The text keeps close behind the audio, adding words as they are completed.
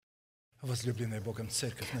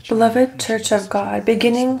Beloved Church of God,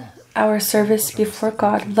 beginning our service before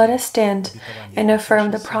God, let us stand and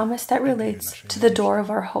affirm the promise that relates to the door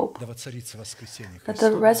of our hope. Let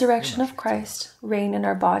the resurrection of Christ reign in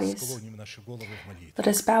our bodies. Let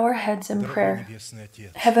us bow our heads in prayer.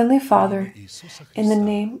 Heavenly Father, in the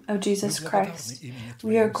name of Jesus Christ,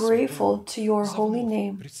 we are grateful to your holy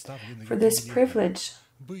name for this privilege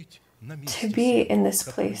to be in this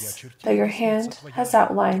place that your hand has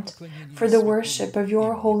outlined for the worship of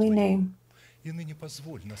your holy name.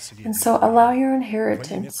 And so allow your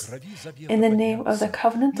inheritance in the name of the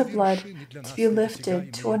covenant of blood to be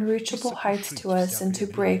lifted to unreachable heights to us and to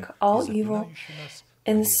break all evil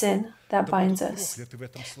and sin that binds us.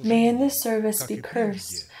 May in this service be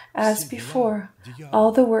cursed, as before,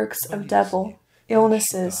 all the works of devil,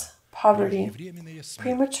 illnesses, poverty,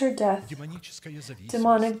 premature death,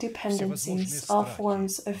 demonic dependencies, all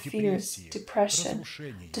forms of fears, depression,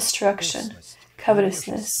 destruction,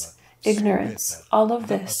 covetousness, ignorance, all of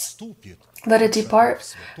this, let it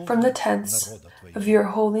depart from the tents of your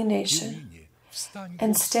holy nation.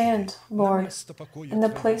 And stand, Lord, in the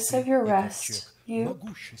place of your rest, you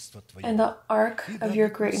and the ark of your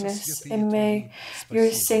greatness, and may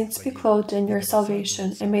your saints be clothed in your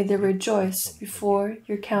salvation, and may they rejoice before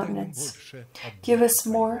your countenance. Give us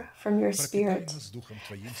more from your Spirit.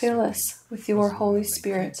 Fill us with your Holy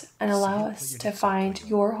Spirit, and allow us to find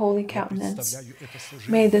your holy countenance.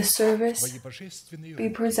 May the service be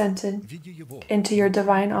presented into your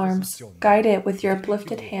divine arms. Guide it with your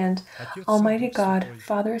uplifted hand. Almighty God,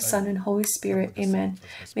 Father, Son, and Holy Spirit. Amen.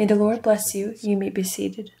 May the Lord bless you. You may be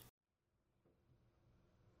seated.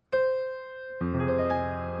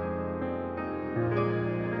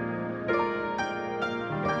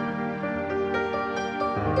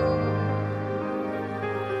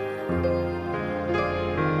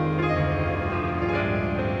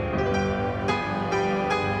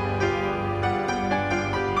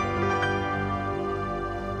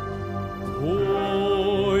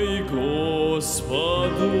 Ой,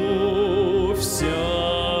 Господу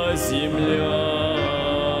вся земля,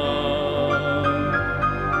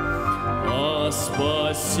 о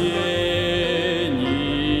спасении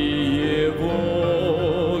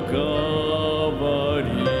Его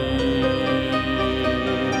говори.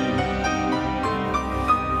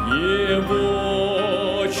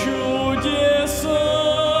 Его чудеса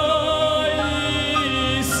и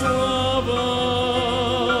слава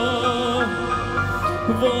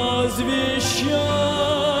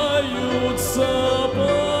возвещаются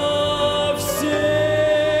по всей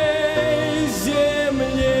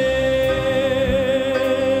земле.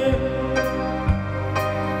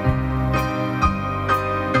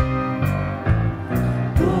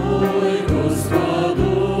 Ой,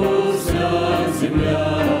 Господу вся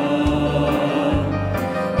земля,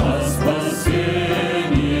 о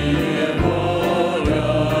спасении Его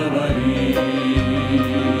говори.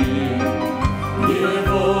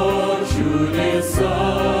 Его чудеса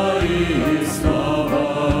и слава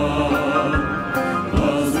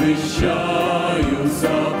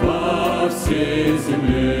возвещаются по всей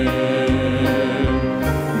земле.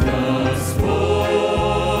 Господь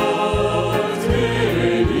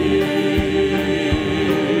велик,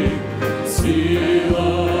 сила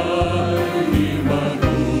и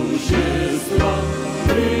могущество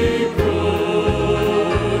великой,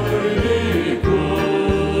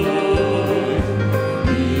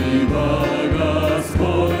 ибо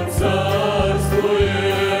Господь царствует.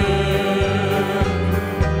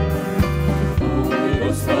 Ой,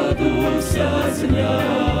 Господу вся земля,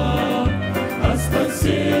 о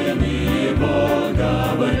спасении Его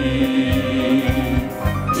говори.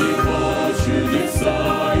 Его чудеса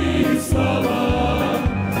и слава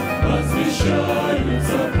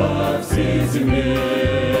возвещаются по всей земле.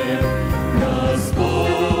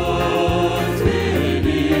 Господь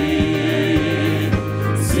велик,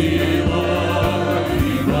 сила и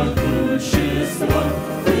могущество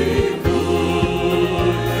великой,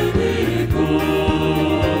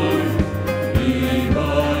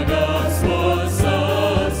 ибо Господь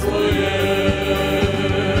царствует.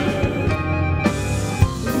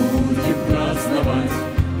 Будем праздновать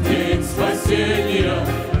день спасения,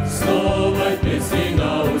 снова песни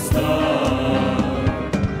на устах.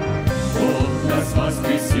 Он нас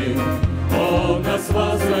воскресил, Он нас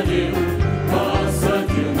возродил,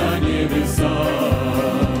 посадил на небеса.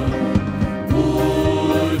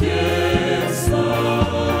 Будет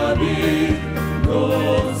славить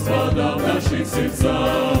Господа в наших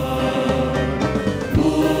сердцах.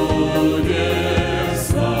 Будет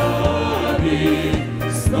славить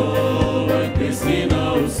снова песни на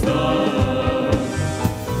устах.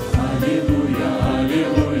 Аллилуйя,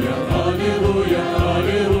 аллилуйя, аллилуйя.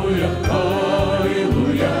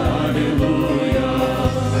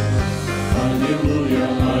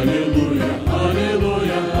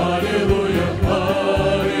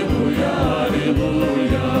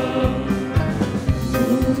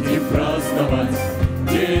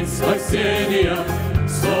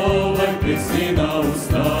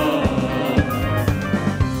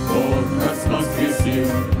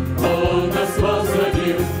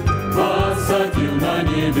 на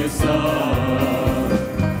небесах.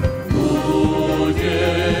 Будешь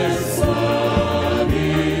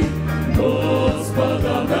славить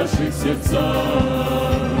Господа в наших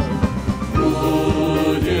сердцах.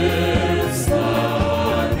 Будешь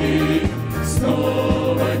славить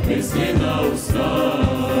снова песни на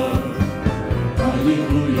устах.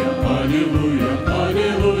 Аллилуйя, аллилуйя,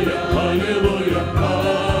 аллилуйя, аллилуйя,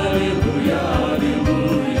 аллилуйя,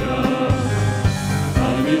 аллилуйя.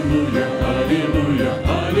 Аллилуйя, аллилуйя,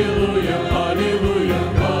 аллилуйя, аллилуйя,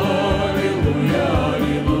 аллилуйя,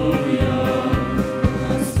 аллилуйя.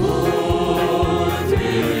 Господь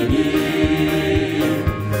велик,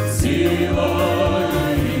 сила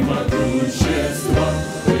и могущество,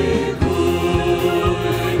 ликуй,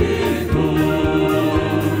 ликуй,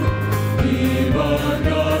 ибо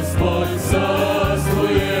Господь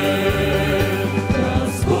царствует.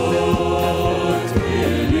 Господь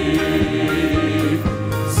велик,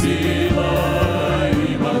 сила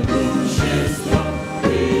и могущество,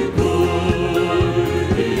 ликуй,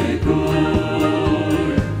 ликуй,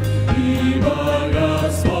 ибо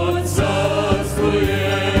Господь царствует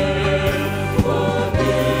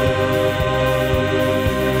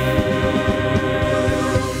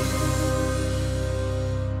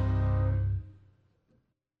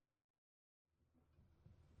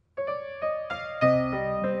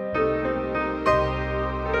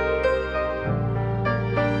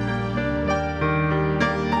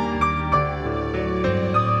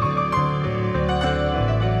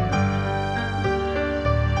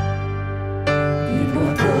и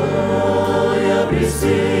покоя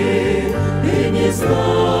обрести, и не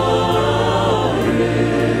знаешь,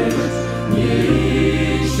 не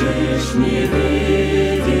ищешь, не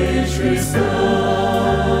видишь Христа.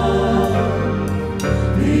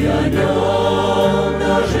 Ты о нем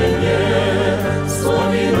даже не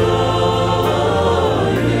вспоминаешь,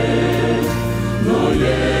 но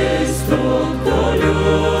есть тот, кто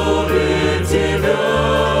любит тебя.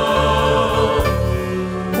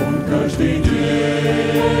 Он каждый день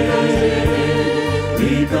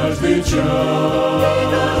и каждый час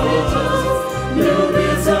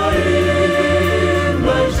любит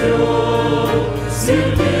взаимно ждет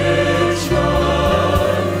сердечно.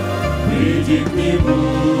 Иди к нему,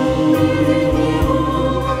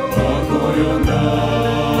 покой он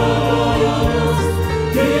даст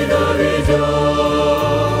и доведет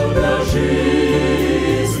до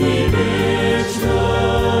жизни вечной.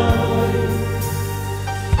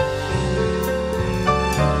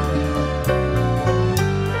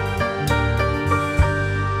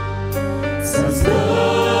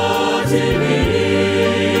 Создатель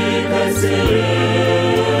великой вселенной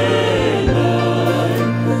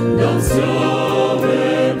дал все в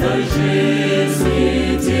этой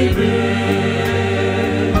жизни тебе.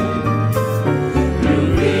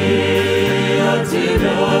 Любви от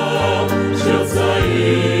тебя ждет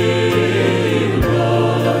взаимной.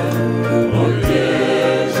 Он где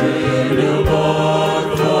же любовь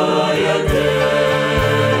твоя, где?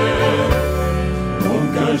 Он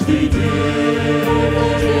каждый день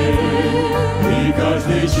и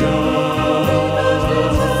каждый час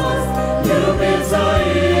любит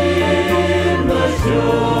взаимно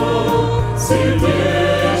ждет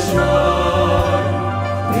сердечно.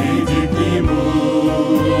 Иди к нему,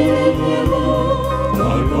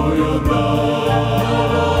 покой он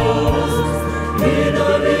даст и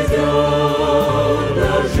доведет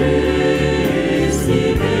до жизни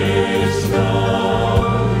вечной.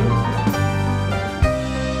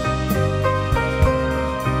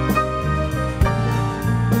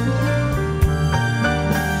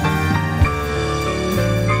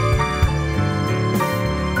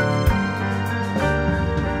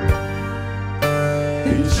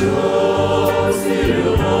 Ты чёрт и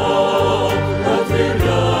любовь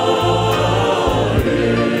отвергаешь,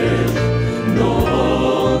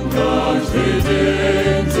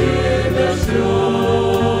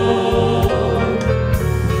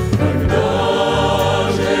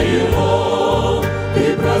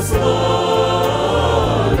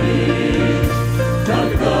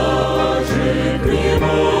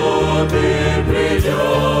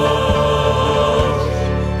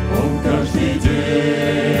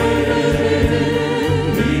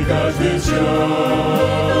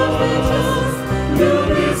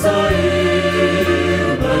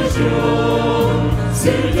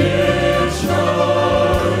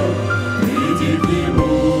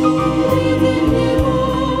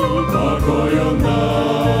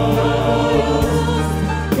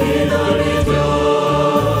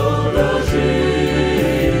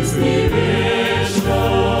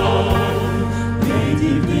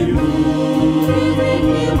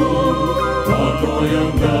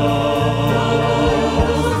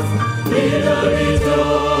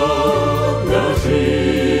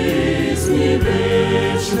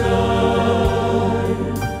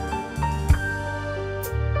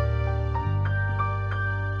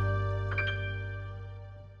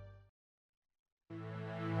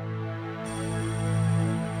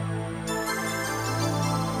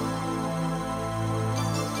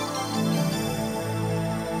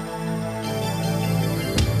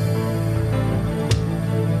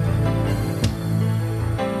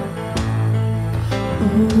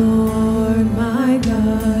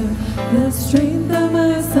 strength of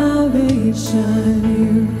my salvation.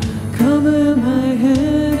 You cover my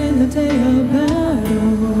head in the day of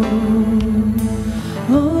battle.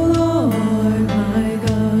 Oh Lord, my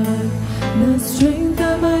God, the strength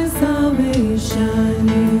of my salvation.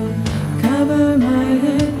 You cover my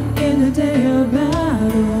head in the day of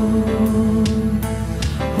battle.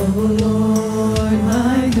 Oh Lord,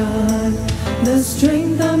 my God, the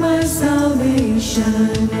strength of my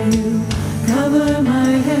salvation. You cover my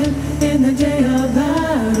head in the day of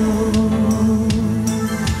battle.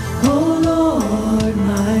 Oh Lord,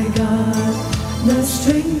 my God, the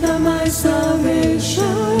strength of my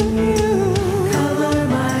salvation. You cover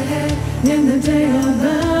my head in the day of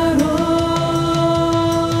battle.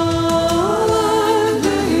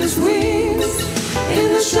 Under his wings, in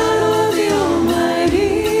the shadow of the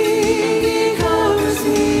Almighty, he covers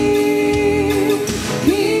me.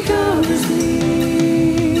 He covers me.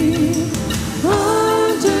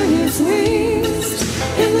 Under his wings,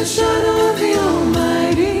 in the shadow of the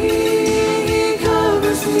Almighty, he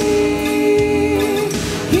covers me.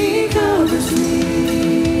 He covers me.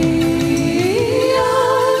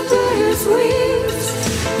 Under his wings,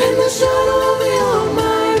 in the shadow of the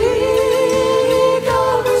Almighty, he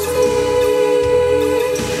covers me.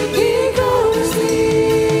 He covers me.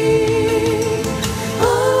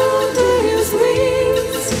 Under his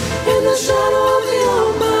wings, in the shadow of the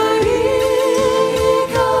Almighty, he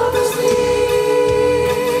covers me.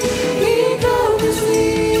 He covers me.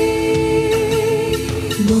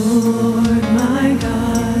 Lord, my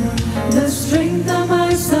God, the strength of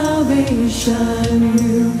my salvation.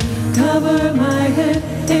 You cover my head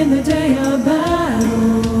in the day of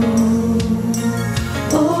battle.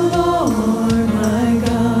 Oh Lord, my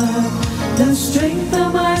God, the strength of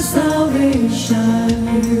my salvation.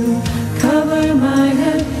 You cover my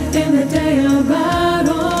head in the day of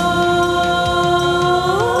battle.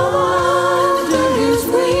 Under his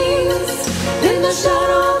wings, in the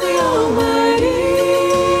shadow of the Almighty,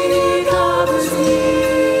 he covers me.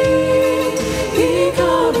 He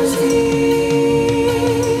covers me.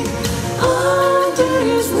 Under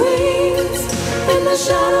his wings, in the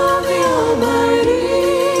shadow of the Almighty,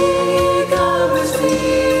 he covers me.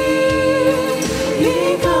 He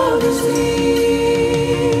covers me.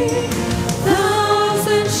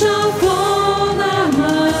 Thousand shall fall at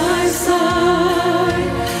my side,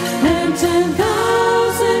 and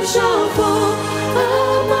 10,000 shall fall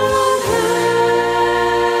at my right hand.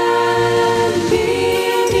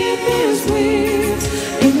 Beneath his wings,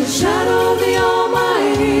 in the shadow of the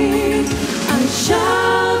Almighty, I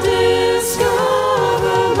shall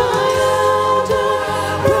discover my elder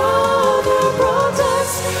brother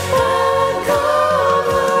protects and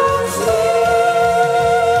covers me.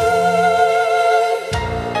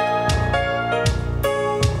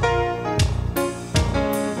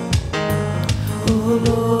 Oh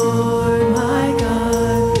Lord, my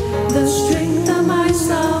God, the strength of my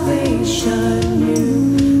salvation. You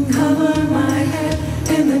cover my head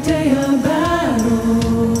in the day of battle.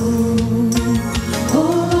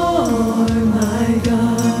 Oh Lord, my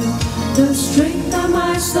God, the strength of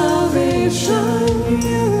my salvation.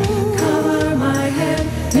 You cover my head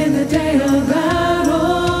in the day of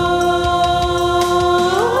battle.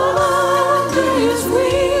 Under his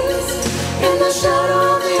wings, in the shadow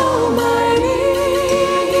of the Almighty,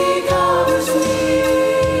 he covers me.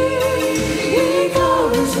 He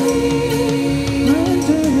covers me.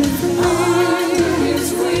 Under his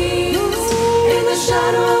wings, in the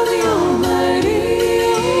shadow of the Almighty,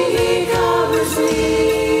 he covers me.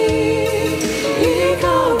 He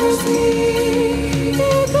covers me.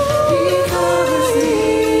 He covers me.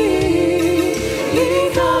 He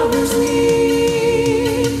covers me.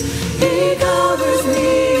 He covers me.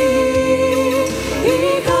 He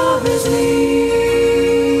covers me.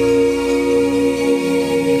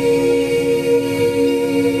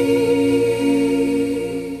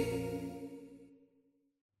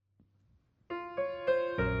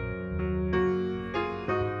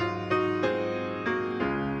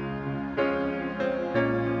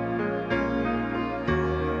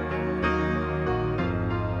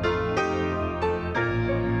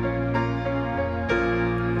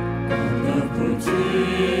 На пути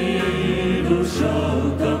душа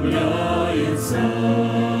утомляется,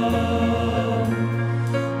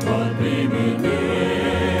 подними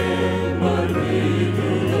мольбы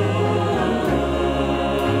туда.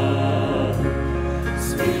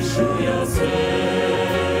 Слышу я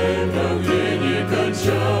цель, где не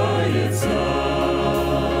кончается,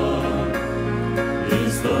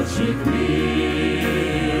 источник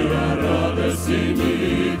мира, радости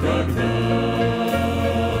никогда.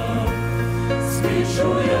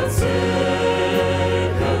 Слышу я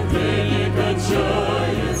церковь, где не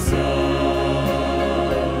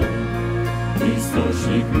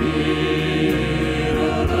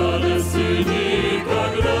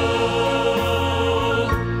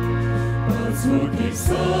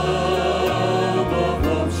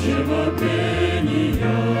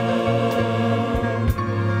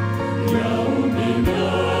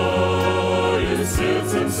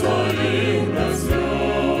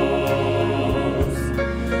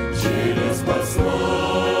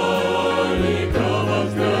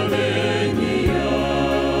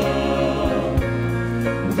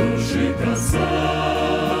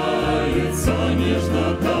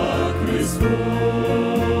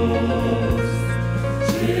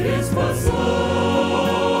через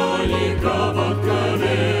посланника в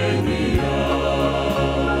откровения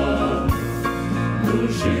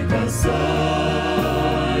души касается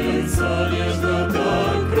нежно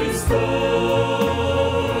так Христос.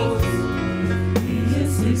 И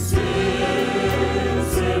если в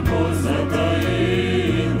сердце боль затаилась,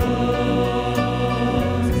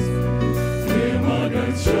 тем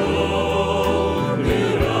огорченный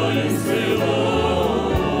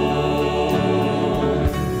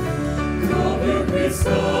кровью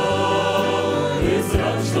Христа из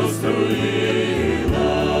ран, что струилась,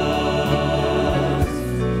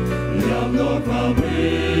 я вновь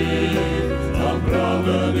помыт,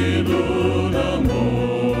 оправдан, иду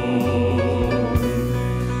домой.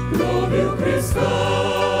 Кровью Христа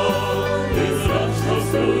из ран, что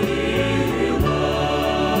струилась,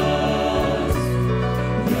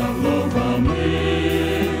 я вновь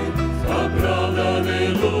помыт, оправдан,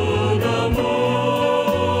 иду домой.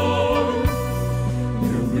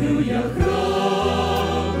 Люблю я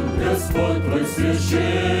храм, Господь твой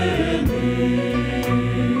священный.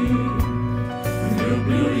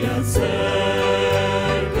 Люблю я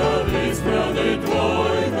церковь, избранный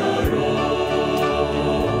твой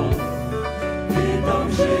народ. Ты там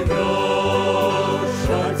живешь,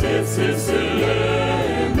 Отец и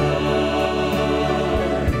вселенной.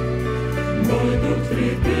 Мой дух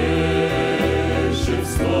трепещет в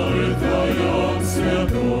слове твоем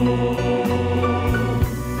святом.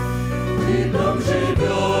 Ты там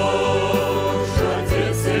живешь,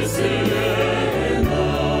 Отец и вселенной.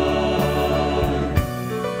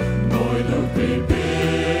 Мой дух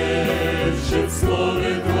трепещет в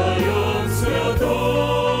слове твоем святом.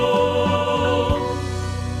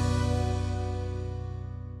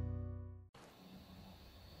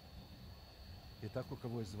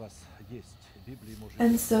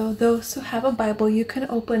 And so, those who have a Bible, you can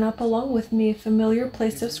open up along with me a familiar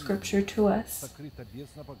place of Scripture to us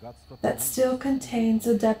that still contains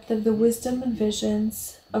the depth of the wisdom and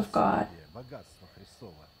visions of God,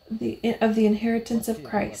 of the inheritance of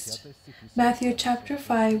Christ. Matthew chapter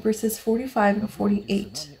 5, verses 45 and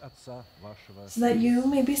 48. So that you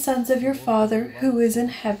may be sons of your Father who is in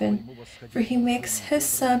heaven, for he makes his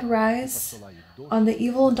sun rise on the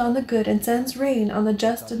evil and on the good, and sends rain on the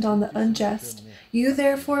just and on the unjust. You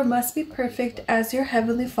therefore must be perfect as your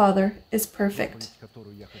heavenly Father is perfect.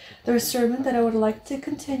 The sermon that I would like to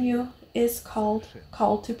continue is called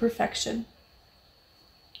Call to Perfection.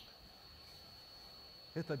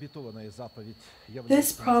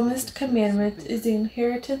 This promised commandment is the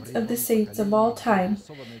inheritance of the saints of all time,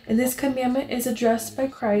 and this commandment is addressed by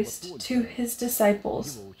Christ to his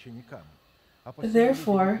disciples.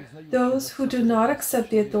 Therefore, those who do not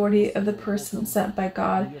accept the authority of the person sent by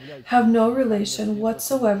God have no relation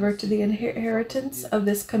whatsoever to the inheritance of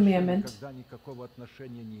this commandment,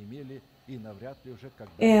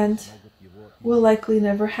 and will likely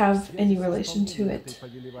never have any relation to it.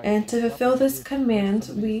 And to fulfill this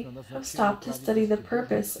command, we have stopped to study the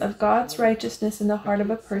purpose of God's righteousness in the heart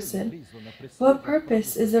of a person. What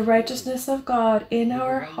purpose is the righteousness of God in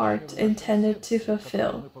our heart intended to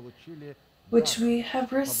fulfill, which we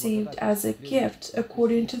have received as a gift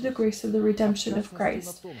according to the grace of the redemption of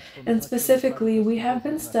Christ. And specifically, we have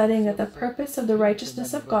been studying that the purpose of the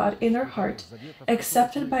righteousness of God in our heart,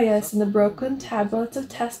 accepted by us in the broken tablets of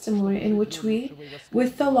testimony in which we,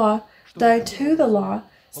 with the law, died to the law,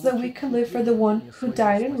 so that we can live for the one who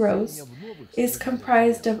died and rose, is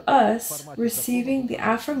comprised of us receiving the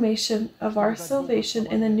affirmation of our salvation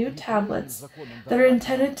in the new tablets that are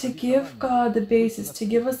intended to give God the basis to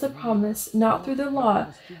give us the promise, not through the law,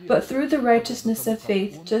 but through the righteousness of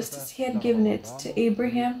faith, just as he had given it to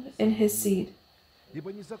Abraham and his seed.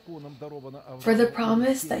 For the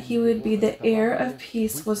promise that he would be the heir of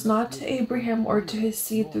peace was not to Abraham or to his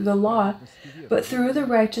seed through the law, but through the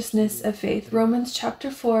righteousness of faith. Romans chapter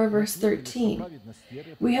 4, verse 13.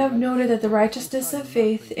 We have noted that the righteousness of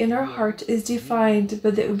faith in our heart is defined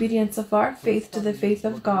by the obedience of our faith to the faith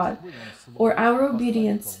of God, or our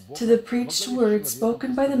obedience to the preached word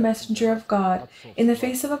spoken by the messenger of God in the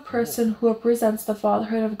face of a person who represents the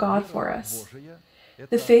fatherhood of God for us.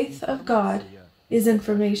 The faith of God is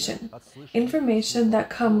information. Information that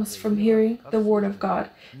comes from hearing the Word of God.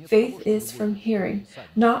 Faith is from hearing,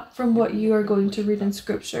 not from what you are going to read in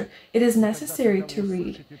Scripture. It is necessary to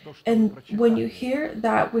read. And when you hear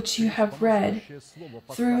that which you have read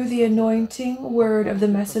through the anointing word of the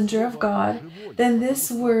messenger of God, then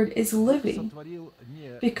this word is living,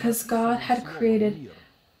 because God had created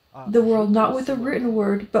the world not with the written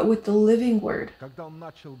word, but with the living word.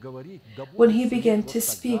 When he began to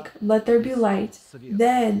speak, "Let there be light,"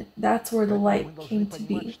 then that's where the light came to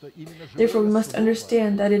be. Therefore, we must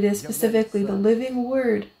understand that it is specifically the living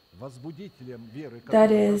word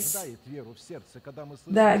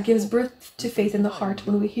that gives birth to faith in the heart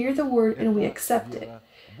when we hear the word and we accept it.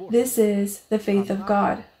 This is the faith of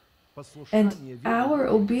God. And our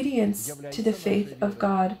obedience to the faith of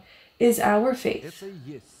God is our faith.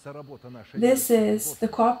 This is the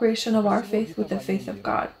cooperation of our faith with the faith of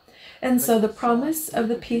God. And so the promise of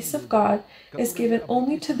the peace of God is given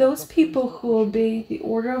only to those people who obey the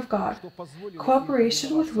order of God,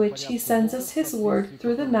 cooperation with which He sends us His word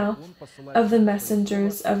through the mouth of the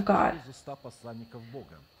messengers of God.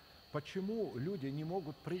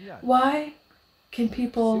 Why can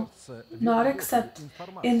people not accept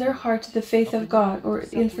in their heart the faith of God or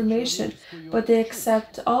information, but they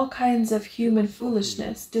accept all kinds of human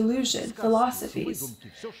foolishness, delusion, philosophies,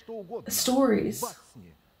 stories,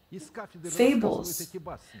 fables?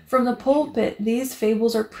 From the pulpit, these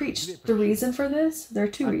fables are preached. The reason for this? There are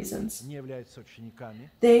two reasons.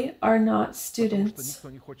 They are not students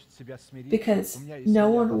because no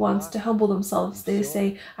one wants to humble themselves. They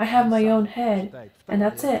say, "I have my own head, and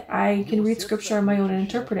that's it. I can read scripture on my own and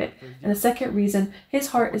interpret it." And the second reason, his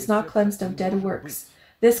heart is not cleansed of dead works.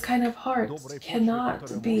 This kind of heart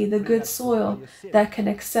cannot be the good soil that can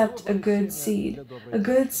accept a good seed. A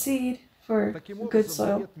good seed for good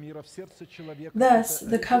soil. Thus,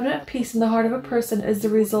 the covenant peace in the heart of a person is the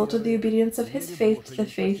result of the obedience of his faith to the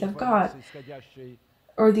faith of God,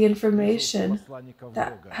 or the information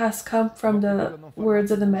that has come from the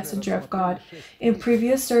words of the messenger of God. In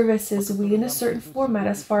previous services, we, in a certain format,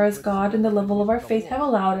 as far as God and the level of our faith have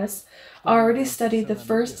allowed us, already studied the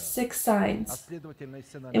first 6 signs,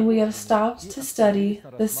 and we have stopped to study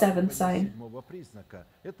the 7th sign.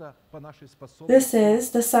 This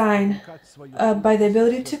is the sign by the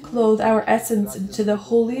ability to clothe our essence into the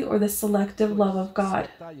holy or the selective love of God.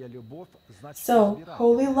 So,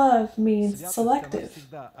 holy love means selective.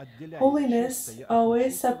 Holiness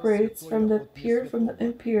always separates from the pure from the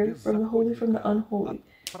impure, from the holy from the unholy,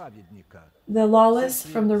 the lawless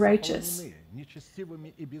from the righteous.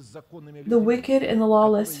 The wicked and the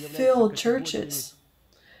lawless fill churches.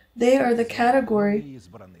 They are the category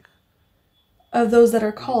of those that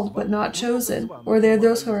are called but not chosen, or they are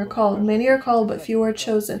those who are called. Many are called, but few are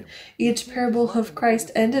chosen. Each parable of Christ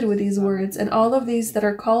ended with these words, and all of these that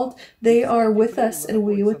are called, they are with us and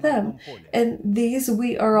we with them. And these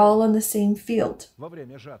we are all on the same field.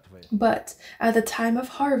 But at the time of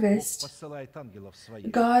harvest,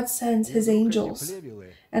 God sends His angels,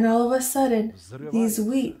 and all of a sudden, these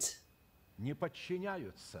wheat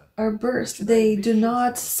are burst. They do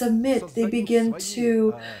not submit. They begin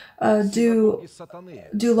to do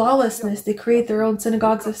lawlessness. They create their own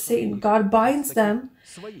synagogues of Satan. God binds them,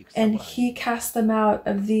 and He casts them out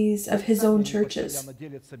of His own churches.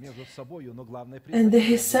 And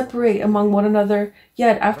they separate among one another.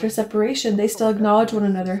 Yet after separation, they still acknowledge one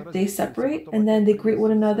another. They separate, and then they greet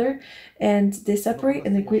one another, and they separate,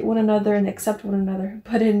 and they greet one another, and accept one another.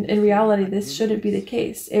 But in reality, this shouldn't be the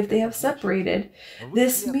case. If they have separated,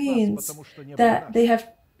 this means that they have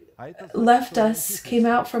left us, came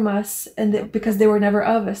out from us, and because they were never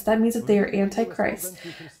of us. That means that they are antichrist.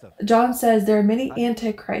 John says there are many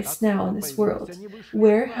antichrists now in this world.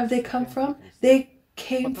 Where have they come from? They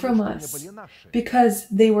came from us because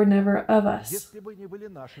they were never of us.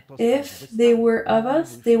 If they were of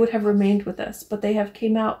us, they would have remained with us, but they have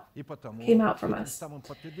came out from us.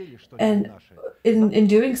 And in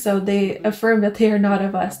doing so, they affirm that they are not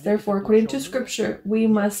of us. Therefore, according to Scripture, we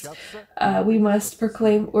must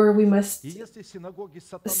proclaim, or we must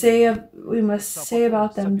say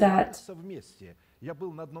about them that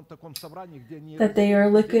they are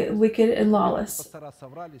wicked and lawless.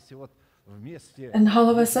 And all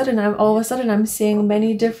of a sudden I'm seeing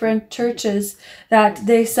many different churches that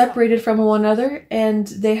they separated from one another, and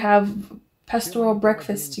they have pastoral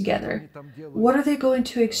breakfast together. What are they going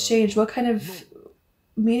to exchange? What kind of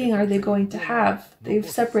meeting are they going to have? They've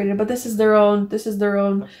separated, but this is their own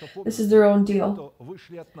deal.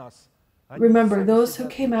 Remember, those who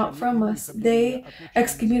came out from us, they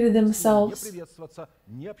excommunicated themselves.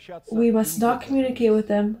 We must not communicate with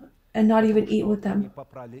them and not even eat with them,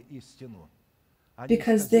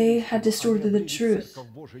 because they had distorted the truth.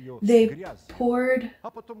 They poured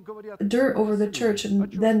dirt over the church, and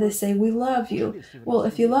then they say, "We love you." Well,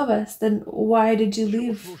 if you love us, then why did you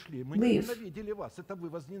leave?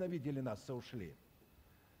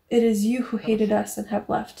 It is you who hated us and have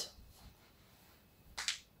left.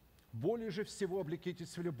 But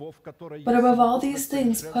above all these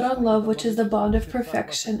things, put on love, which is the bond of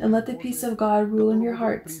perfection, and let the peace of God rule in your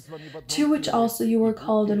hearts, to which also you were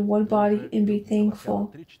called in one body, and be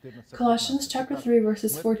thankful. Colossians chapter 3,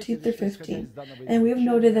 verses 14 through 15. And we have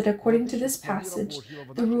noted that according to this passage,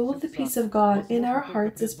 the rule of the peace of God in our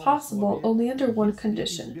hearts is possible only under one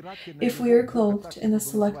condition, if we are clothed in the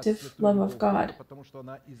selective love of God.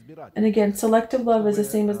 And again, selective love is the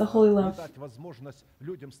same as the holy love.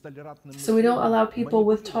 So we don't allow people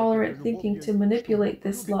with tolerant thinking to manipulate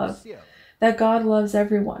this love, that God loves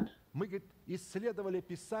everyone.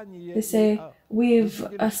 They say, we've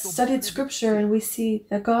studied scripture and we see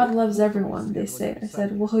that God loves everyone, they say. I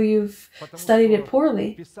said, well, you've studied it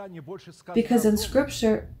poorly, because in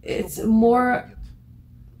scripture it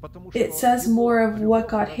says more of what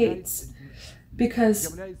God hates,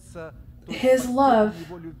 because his love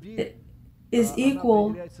is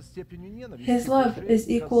equal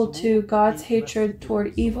to God's hatred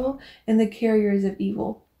toward evil and the carriers of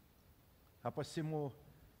evil.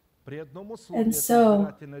 And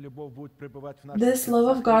so, this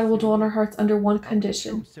love of God will dwell in our hearts under one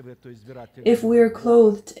condition, if we are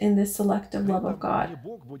clothed in this selective love of God.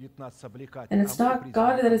 And it's not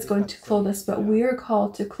God that is going to clothe us, but we are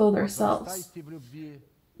called to clothe ourselves.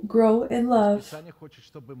 Grow in love.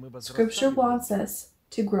 Scripture wants us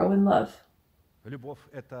to grow in love.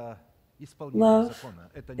 Love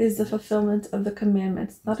is the fulfillment of the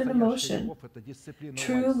commandments, not an emotion.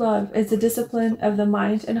 True love is the discipline of the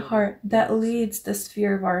mind and heart that leads the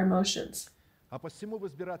sphere of our emotions.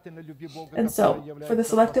 And so, for the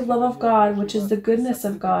selective love of God, which is the goodness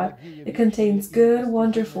of God, it contains good,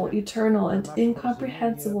 wonderful, eternal, and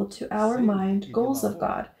incomprehensible to our mind goals of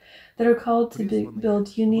God that are called to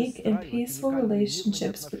build unique and peaceful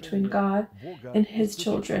relationships between God and His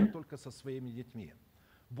children.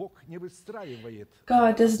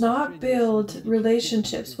 God does not build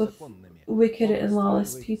relationships with wicked and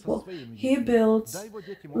lawless people. He builds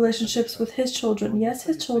relationships with His children. Yes,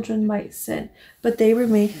 His children might sin, but they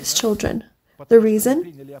remain His children. The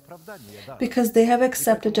reason? Because they have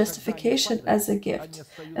accepted justification as a gift,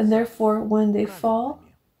 and therefore when they fall,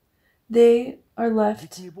 they are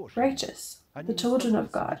left righteous, the children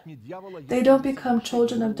of God. They don't become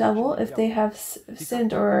children of devil if they have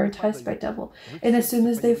sinned or are enticed by devil. And as soon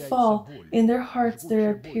as they fall, in their hearts there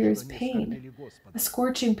appears pain, a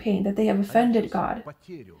scorching pain that they have offended God.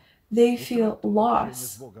 They feel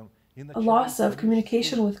loss, a loss of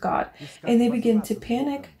communication with God, and they begin to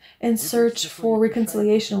panic and search for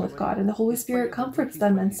reconciliation with God. And the Holy Spirit comforts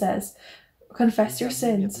them and says, confess your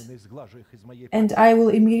sins, and I will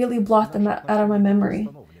immediately blot them out of my memory,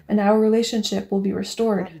 and our relationship will be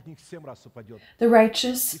restored. The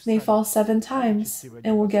righteous may fall 7 times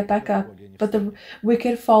and will get back up, but the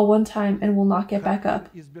wicked fall 1 time and will not get back up.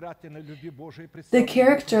 The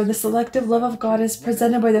character, the selective love of God is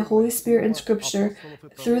presented by the Holy Spirit in Scripture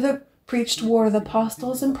through the preached word of the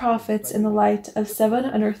apostles and prophets in the light of 7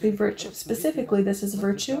 unearthly virtues. Specifically, this is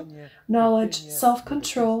virtue, knowledge,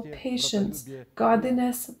 self-control, patience,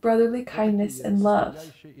 godliness, brotherly kindness, and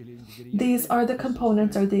love. These are the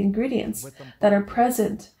components or the ingredients that are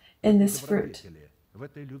present in this fruit,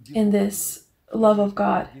 in this love of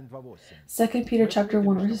God. 2 Peter chapter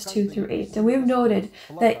 1, verses 2 through 8. And we've noted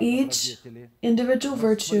that each individual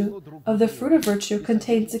virtue of the fruit of virtue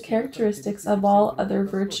contains the characteristics of all other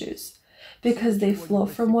virtues, because they flow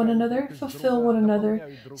from one another, fulfill one another,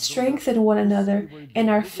 strengthen one another, and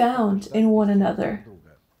are found in one another.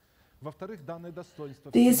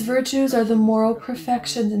 These virtues are the moral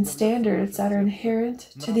perfections and standards that are inherent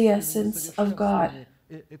to the essence of God.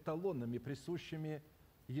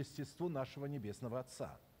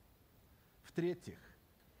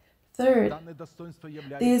 Third,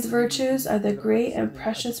 these virtues are the great and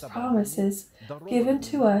precious promises given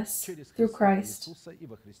to us through Christ.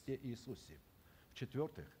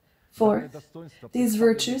 Fourth, these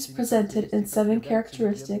virtues presented in 7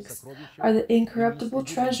 characteristics are the incorruptible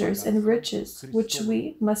treasures and riches which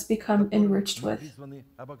we must become enriched with,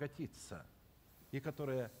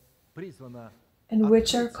 and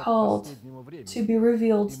which are called to be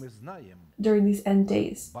revealed during these end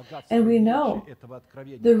days. And we know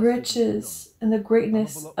the riches and the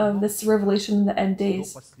greatness of this revelation in the end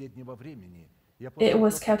days. It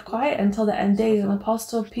was kept quiet until the end days, and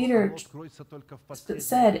Apostle Peter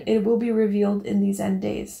said it will be revealed in these end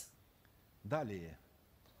days.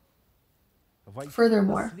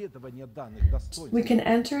 Furthermore, we can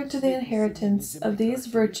enter into the inheritance of these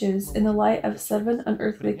virtues in the light of 7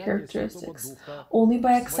 unearthly characteristics only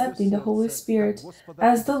by accepting the Holy Spirit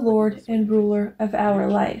as the Lord and ruler of our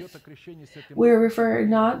life. We are referring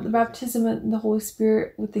not the baptism in the Holy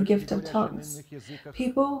Spirit with the gift of tongues.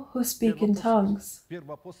 People who speak in tongues.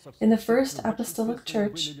 In the first apostolic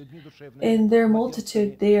church, in their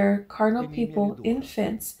multitude, they are carnal people,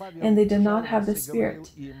 infants, and they do not have the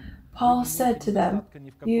Spirit. Paul said to them,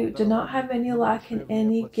 "You do not have any lack in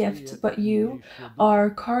any gift, but you are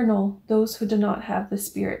carnal, those who do not have the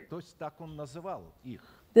Spirit."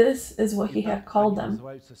 This is what he had called them,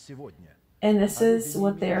 and this is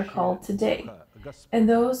what they are called today. And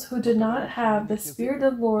those who do not have the Spirit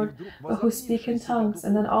of the Lord, but who speak in tongues,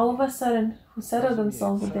 and then all of a sudden who said of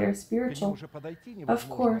themselves that they are spiritual, of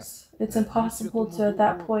course, it's impossible to at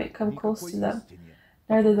that point come close to them,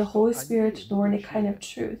 neither the Holy Spirit nor any kind of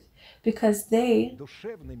truth. Because they,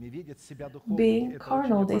 being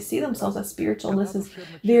carnal, they see themselves as spiritual. This is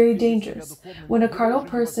very dangerous. When a carnal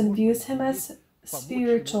person views him as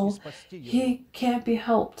spiritual, he can't be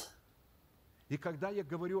helped.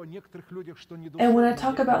 And when I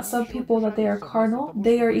talk about some people that they are carnal,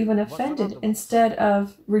 they are even offended instead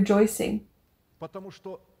of rejoicing.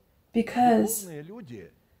 Because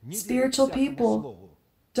spiritual people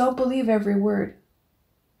don't believe every word.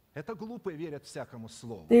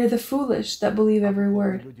 They are the foolish that believe every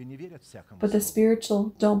word, but the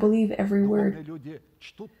spiritual don't believe every word.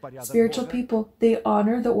 Spiritual people, they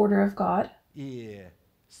honor the order of God, and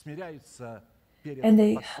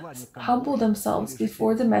they humble themselves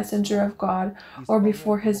before the messenger of God or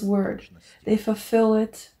before his word. They fulfill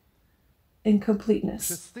it in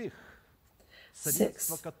completeness.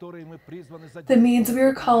 6. The means we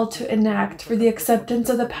are called to enact for the acceptance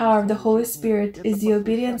of the power of the Holy Spirit is the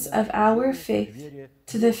obedience of our faith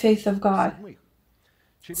to the faith of God.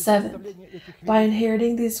 7. By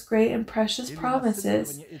inheriting these great and precious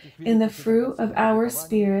promises in the fruit of our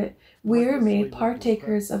Spirit, we are made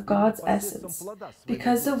partakers of God's essence,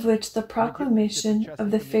 because of which the proclamation of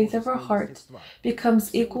the faith of our heart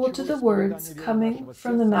becomes equal to the words coming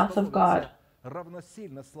from the mouth of God.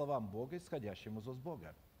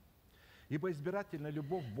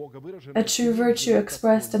 A true virtue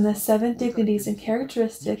expressed in the 7 dignities and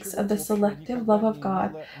characteristics of the selective love of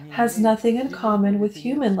God has nothing in common with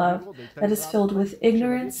human love that is filled with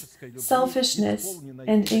ignorance, selfishness,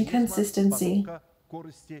 and inconsistency.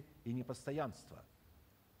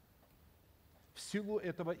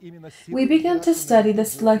 We begin to study the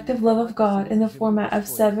selective love of God in the format of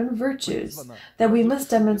 7 virtues that we must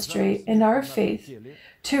demonstrate in our faith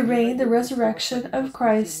to reign the resurrection of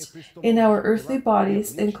Christ in our earthly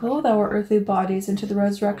bodies and clothe our earthly bodies into the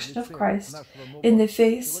resurrection of Christ in the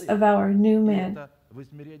face of our new man.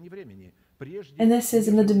 And this is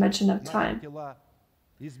in the dimension of time.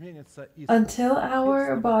 Until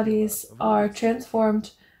our bodies are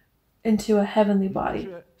transformed into a heavenly body.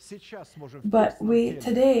 But we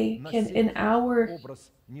today can, in our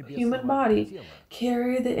human body,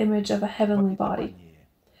 carry the image of a heavenly body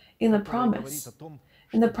in the promise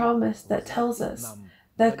that tells us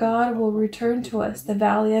that God will return to us the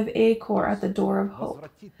valley of Achor at the door of hope.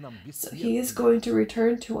 So he is going to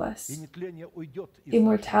return to us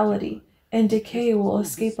immortality, and decay will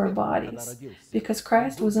escape our bodies, because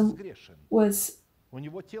Christ was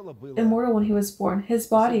immortal when he was born. His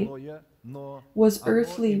body was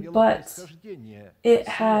earthly, but it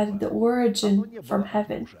had the origin from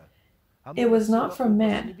heaven. It was not from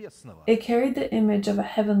man. It carried the image of a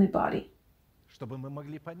heavenly body,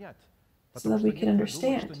 so that we can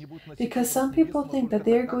understand. Because some people think that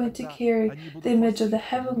they are going to carry the image of the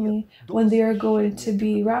heavenly when they are going to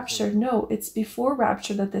be raptured. No, it's before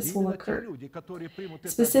rapture that this will occur.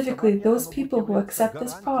 Specifically, those people who accept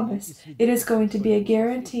this promise, it is going to be a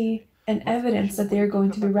guarantee and evidence that they are going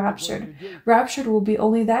to be raptured. Raptured will be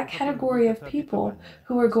only that category of people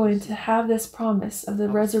who are going to have this promise of the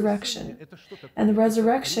resurrection. And the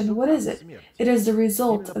resurrection, what is it? It is the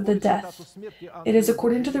result of the death. It is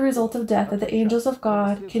according to the result of death that the angels of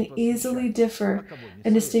God can easily differ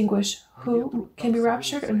and distinguish who can be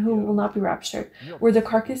raptured and who will not be raptured. Where the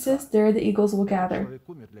carcass is, there the eagles will gather.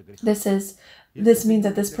 This means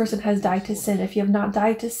that this person has died to sin. If you have not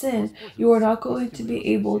died to sin, you are not going to be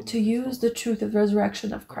able to use the truth of the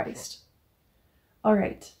resurrection of Christ. All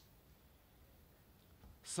right.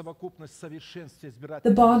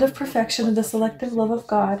 The bond of perfection of the selective love of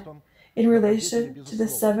God in relation to the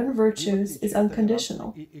 7 virtues is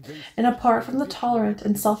unconditional. And apart from the tolerant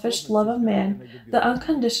and selfish love of man, the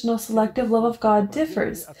unconditional selective love of God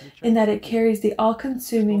differs in that it carries the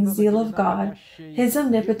all-consuming zeal of God, his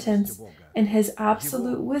omnipotence, in His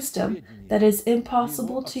absolute wisdom that is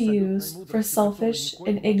impossible to use for selfish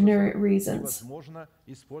and ignorant reasons. Невозможно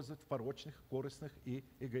использовать в порочных, корыстных и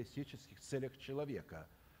эгоистических целях человека.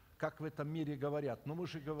 Как в этом мире говорят, но мы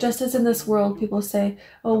же говорим. Just as in this world, people say,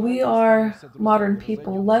 "Oh, we are modern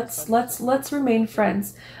people. Let's remain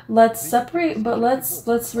friends. Let's separate, but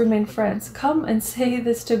let's remain friends." Come and say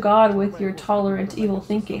this to God with your tolerant, evil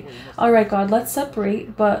thinking. All right, God, let's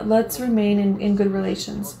separate, but let's remain in good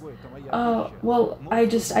relations. Well, I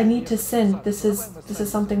need to sin. This is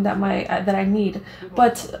something that I need.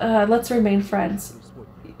 But let's remain friends.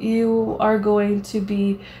 You are going to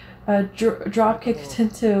be drop kicked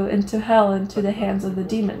into hell, into the hands of the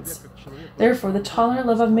demons. Therefore, the tolerant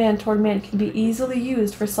love of man toward man can be easily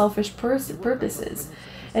used for selfish purposes.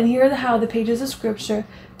 And here are how the pages of Scripture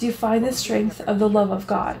define the strength of the love of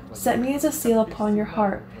God. Set me as a seal upon your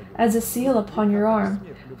heart, as a seal upon your arm.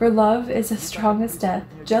 For love is as strong as death,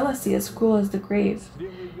 jealousy as cruel as the grave.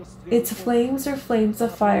 Its flames are flames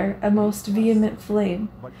of fire, a most vehement flame.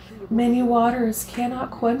 Many waters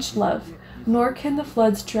cannot quench love, nor can the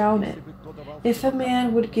floods drown it. If a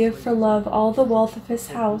man would give for love all the wealth of his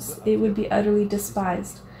house, it would be utterly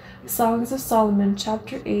despised. Songs of Solomon,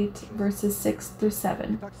 chapter 8, verses 6 through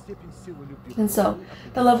 7. And so,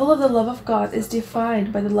 the level of the love of God is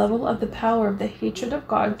defined by the level of the power of the hatred of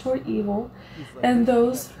God toward evil and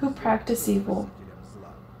those who practice evil.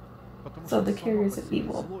 So, the carriers of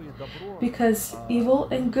evil. Because evil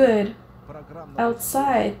and good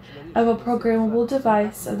outside of a programmable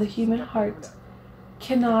device of the human heart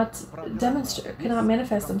cannot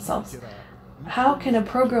manifest themselves. How can a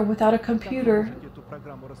program without a computer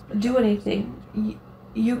do anything?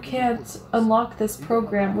 You can't unlock this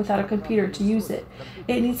program without a computer to use it.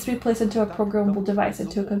 It needs to be placed into a programmable device,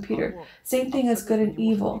 into a computer. Same thing as good and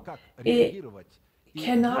evil. It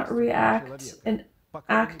cannot react and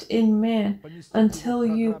act in man until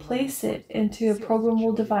you place it into a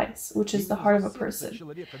programmable device, which is the heart of a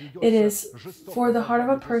person. It is for the heart of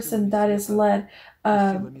a person that is led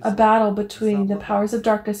a battle between the powers of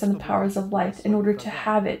darkness and the powers of light in order to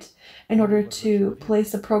have it, in order to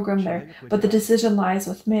place the program there. But the decision lies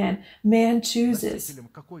with man. Man chooses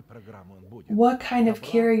what kind of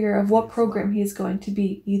carrier of what program he is going to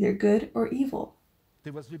be, either good or evil.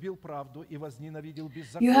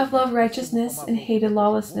 You have loved righteousness and hated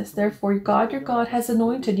lawlessness. Therefore, God your God has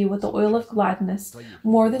anointed you with the oil of gladness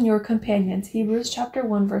more than your companions. Hebrews chapter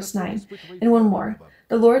 1, verse 9. And one more.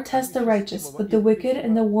 The Lord tests the righteous, but the wicked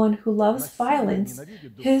and the one who loves violence,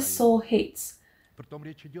 his soul hates.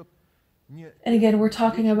 And again, we're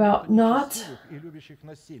talking about not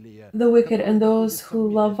the wicked and those who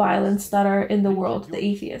love violence that are in the world, the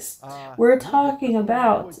atheists. We're talking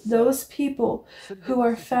about those people who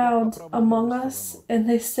are found among us and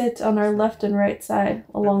they sit on our left and right side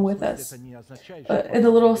along with us. In the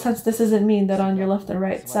literal sense, this doesn't mean that on your left and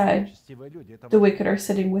right side, the wicked are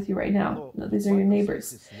sitting with you right now. No, these are your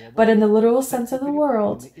neighbors. But in the literal sense of the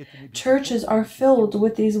world, churches are filled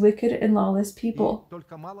with these wicked and lawless people.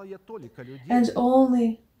 And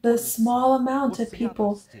only the small amount of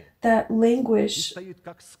people that languish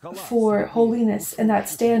for holiness and that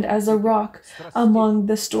stand as a rock among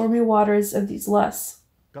the stormy waters of these lusts.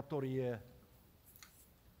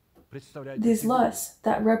 These lusts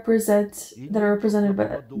that are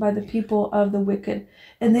represented by the people of the wicked,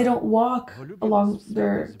 and they don't walk along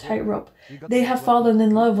their tightrope. They have fallen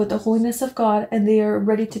in love with the holiness of God, and they are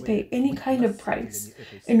ready to pay any kind of price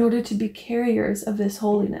in order to be carriers of this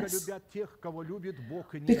holiness.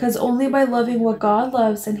 Because only by loving what God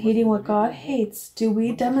loves and hating what God hates do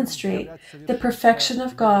we demonstrate the perfection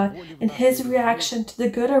of God in His reaction to the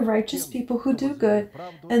good of righteous people who do good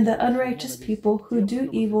and the unrighteous people who do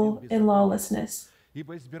evil and lawlessness.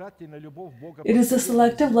 It is the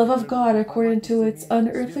selective love of God according to its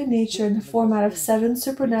unearthly nature in the format of 7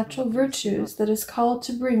 supernatural virtues that is called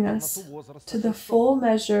to bring us to the full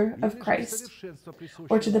measure of Christ,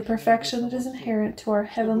 or to the perfection that is inherent to our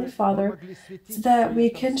Heavenly Father, so that we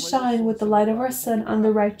can shine with the light of our sun on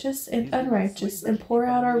the righteous and unrighteous and pour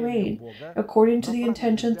out our rain according to the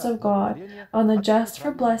intentions of God on the just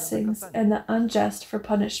for blessings and the unjust for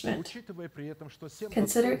punishment.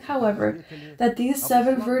 Consider, however, that these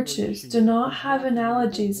 7 virtues do not have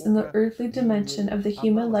analogies in the earthly dimension of the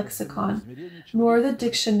human lexicon, nor the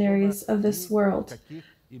dictionaries of this world.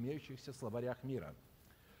 The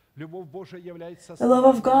love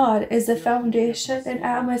of God is the foundation and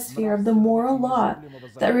atmosphere of the moral law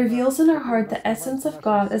that reveals in our heart the essence of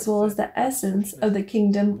God as well as the essence of the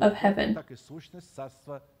kingdom of heaven.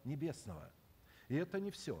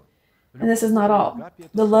 And this is not all.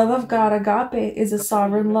 The love of God, agape, is a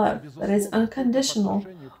sovereign love that is unconditional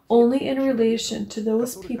only in relation to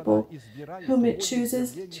those people whom it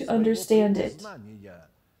chooses to understand it.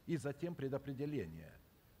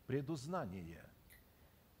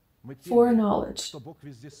 Foreknowledge.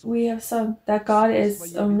 We have sung that God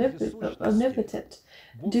is omnipotent.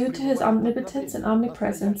 Due to his omnipotence and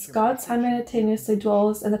omnipresence, God simultaneously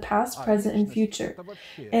dwells in the past, present, and future,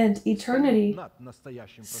 and eternity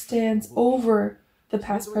stands over the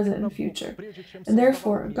past, present, and future. And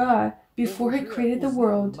therefore, God, before he created the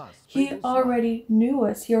world, he already knew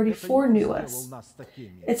us. He already foreknew us.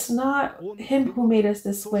 It's not him who made us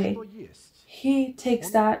this way. He takes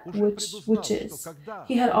that which is.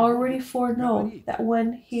 He had already foreknown that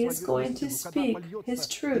when he is going to speak his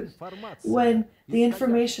truth, when the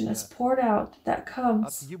information is poured out that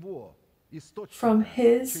comes from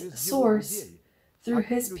his source through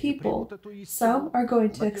his people, some are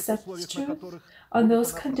going to accept this truth on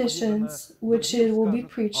those conditions which it will be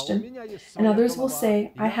preached in, and others will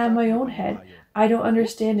say, I have my own head. I don't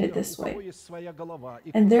understand it this way.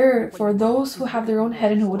 And therefore, those who have their own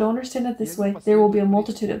head and who don't understand it this way, there will be a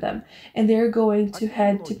multitude of them, and they're going to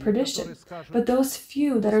head to perdition. But those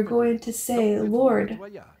few that are going to say, Lord,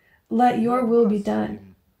 let your will be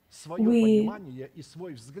done, we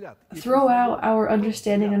throw out our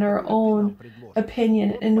understanding and our own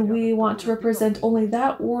opinion, and we want to represent only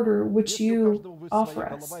that order which you offer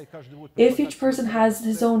us. If each person has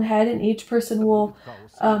his own head and each person will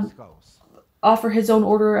offer his own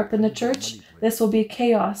order up in the church, this will be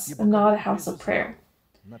chaos and not a house of prayer.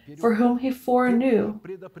 For whom he foreknew,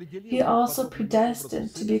 he also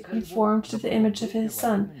predestined to be conformed to the image of his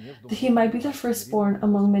Son, that he might be the firstborn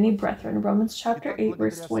among many brethren. Romans chapter 8,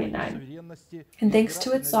 verse 29. And thanks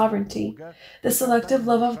to its sovereignty, the selective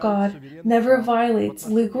love of God never violates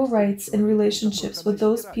legal rights in relationships with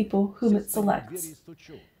those people whom it selects.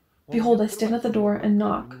 Behold, I stand at the door and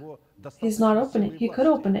knock. He's not opening. He could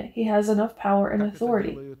open it. He has enough power and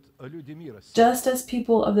authority. Just as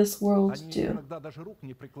people of this world do.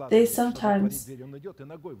 They sometimes,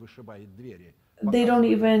 they don't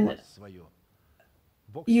even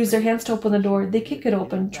use their hands to open the door. They kick it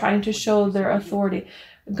open, trying to show their authority.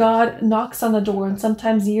 God knocks on the door, and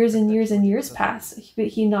sometimes years and years and years pass.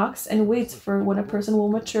 He knocks and waits for when a person will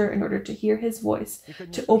mature in order to hear his voice,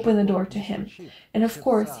 to open the door to him. And of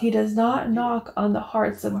course, he does not knock on the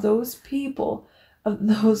hearts of those people, of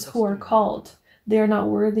those who are called. They are not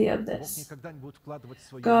worthy of this.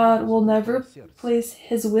 God will never place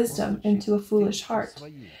his wisdom into a foolish heart.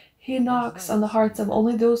 He knocks on the hearts of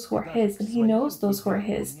only those who are his, and he knows those who are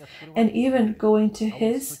his. And even going to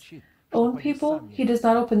his own people, he does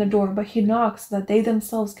not open the door, but he knocks so that they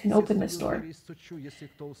themselves can open this door.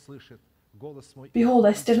 Behold,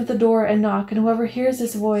 I stand at the door and knock, and whoever hears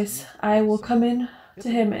this voice, I will come in to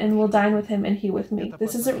him and will dine with him and he with me.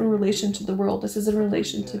 This isn't in relation to the world. This is in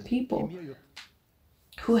relation to people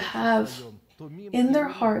who have in their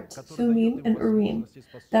heart Thummim and Urim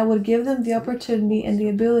that would give them the opportunity and the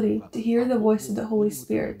ability to hear the voice of the Holy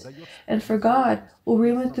Spirit. And for God,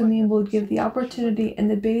 Urim and Thummim will give the opportunity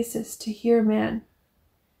and the basis to hear man.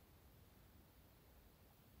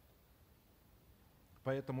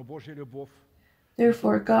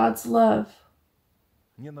 Therefore, God's love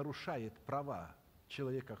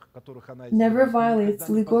never violates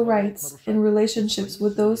legal rights in relationships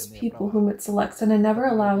with those people whom it selects, and it never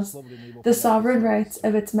allows the sovereign rights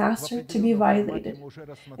of its master to be violated.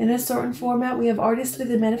 In a certain format, we have already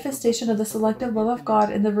studied the manifestation of the selective love of God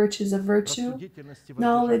in the virtues of virtue,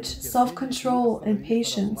 knowledge, self-control, and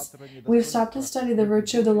patience. We have stopped to study the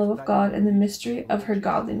virtue of the love of God and the mystery of her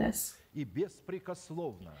godliness.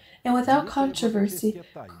 And without controversy,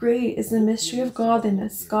 great is the mystery of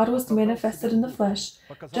godliness. God was manifested in the flesh,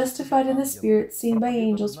 justified in the spirit, seen by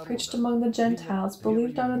angels, preached among the Gentiles,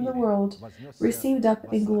 believed on in the world, received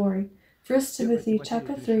up in glory. 1 Timothy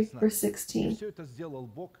chapter 3, verse 16.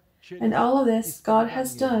 And all of this God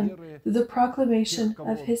has done through the proclamation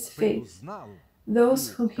of his faith,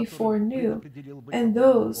 those whom he foreknew, and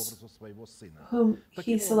those whom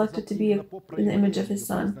he selected to be in the image of his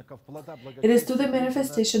Son. It is through the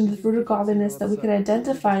manifestation of the fruit of godliness that we can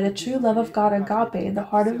identify the true love of God, agape, in the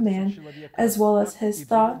heart of man, as well as his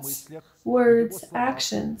thoughts, words,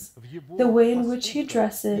 actions, the way in which he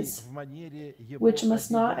dresses, which must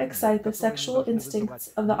not excite the sexual instincts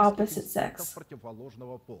of the opposite sex.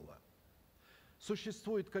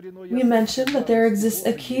 We mentioned that there exists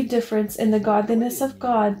a key difference in the godliness of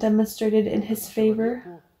God demonstrated in his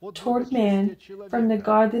favor toward man from the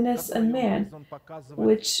godliness of man,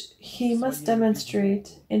 which he must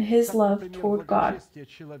demonstrate in his love toward God.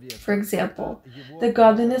 For example, the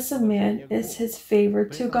godliness of man is his favor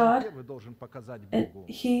to God, and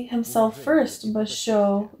he himself first must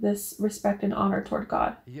show this respect and honor toward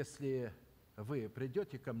God.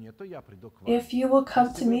 If you will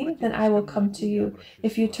come to me, then I will come to you.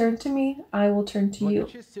 If you turn to me, I will turn to you.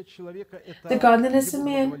 The godliness of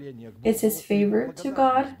man is his favor to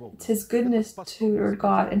God, it's his goodness toward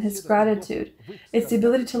God, and his gratitude. It's the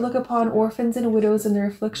ability to look upon orphans and widows in their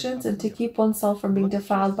afflictions and to keep oneself from being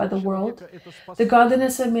defiled by the world. The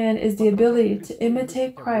godliness of man is the ability to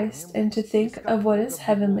imitate Christ and to think of what is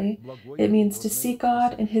heavenly. It means to see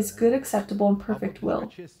God in his good, acceptable, and perfect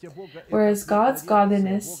will. Whereas God's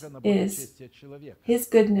godliness is his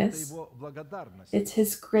goodness, it's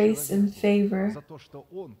his grace and favor,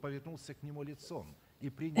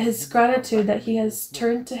 his gratitude that he has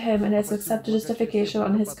turned to him and has accepted justification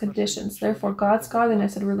on his conditions. Therefore, God's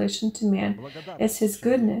godliness in relation to man is his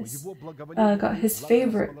goodness, his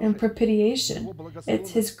favor and propitiation.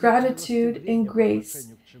 It's his gratitude and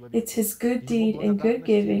grace. It's his good deed and good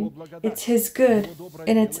giving. It's his good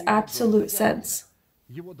in its absolute sense.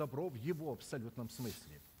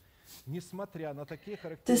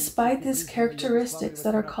 Despite these characteristics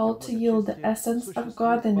that are called to yield the essence of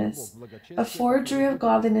godliness, a forgery of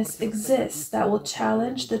godliness exists that will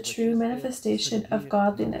challenge the true manifestation of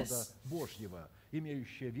godliness.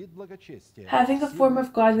 Having a form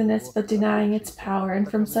of godliness but denying its power,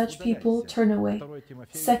 and from such people turn away.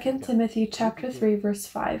 2 Timothy chapter 3, verse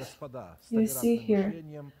 5. You see here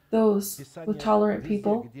those with tolerant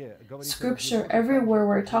people. Scripture everywhere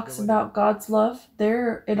where it talks about God's love,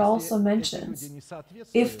 there it also mentions,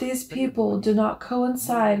 if these people do not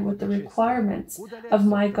coincide with the requirements of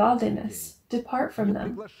my godliness, depart from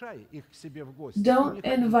them. Don't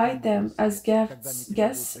invite them as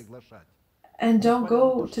guests, and don't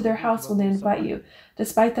go to their house when they invite you,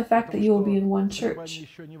 despite the fact that you will be in one church.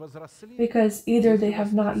 Because either they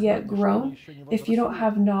have not yet grown, if you don't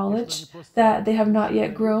have knowledge that they have not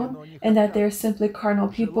yet grown, and that they're simply carnal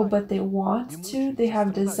people, but they want to, they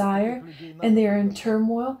have desire, and they are in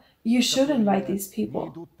turmoil, you should invite these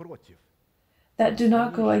people that do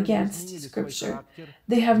not go against Scripture.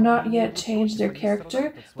 They have not yet changed their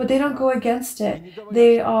character, but they don't go against it.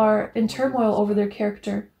 They are in turmoil over their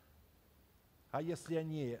character.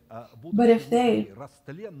 But if they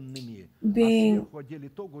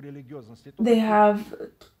have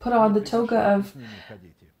put on the toga of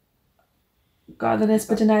godliness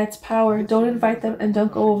but deny its power, don't invite them and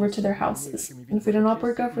don't go over to their houses. And if we do not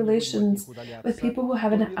break off relations with people who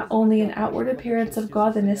have only an outward appearance of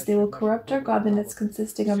godliness, they will corrupt our godliness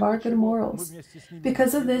consisting of our good morals.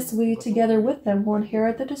 Because of this, we together with them will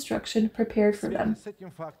inherit the destruction prepared for them.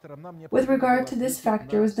 With regard to this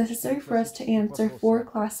factor, it was necessary for us to answer 4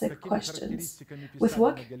 classic questions. With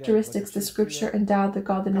what characteristics does Scripture endow the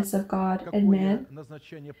godliness of God and man?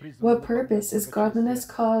 What purpose is godliness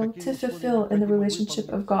called to fulfill in the relationship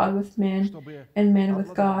of God with man and man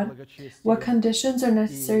with God? What conditions are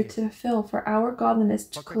necessary to fulfill for our godliness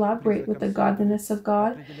to collaborate with the godliness of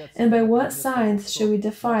God? And by what signs should we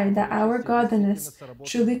define that our godliness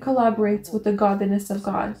truly collaborates with the godliness of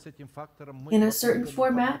God? In a certain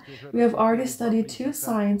format, we have already studied 2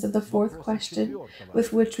 signs of the 4th question,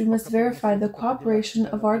 with which we must verify the cooperation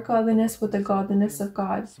of our godliness with the godliness of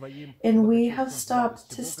God. And we have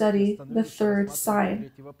stopped to study the 3rd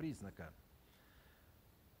sign.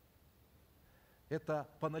 The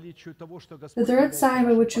 3rd sign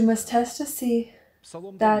by which we must test to see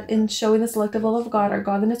that in showing the selective will of God, our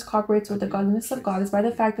godliness cooperates with the godliness of God is by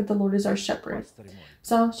the fact that the Lord is our shepherd.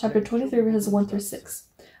 Psalms chapter 23, verses 1 through 6.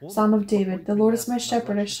 Psalm of David. The Lord is my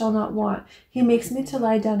shepherd, I shall not want. He makes me to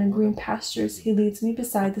lie down in green pastures. He leads me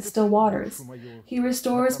beside the still waters. He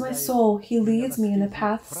restores my soul. He leads me in the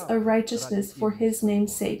paths of righteousness for his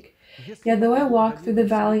name's sake. Yet though I walk through the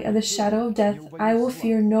valley of the shadow of death, I will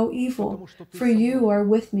fear no evil, for you are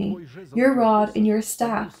with me. Your rod and your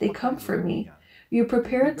staff, they comfort me. You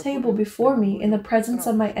prepare a table before me in the presence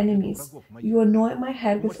of my enemies. You anoint my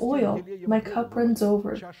head with oil. My cup runs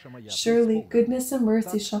over. Surely goodness and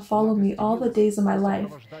mercy shall follow me all the days of my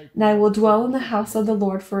life, and I will dwell in the house of the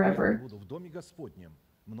Lord forever.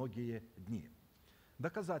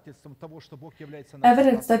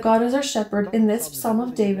 Evidence that God is our shepherd in this Psalm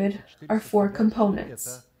of David are 4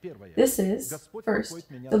 components. This is, first,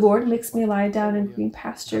 the Lord makes me lie down in green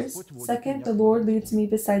pastures. Second, the Lord leads me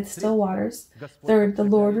beside still waters. Third, the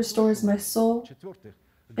Lord restores my soul.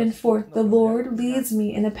 And fourth, the Lord leads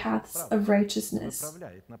me in the paths of righteousness.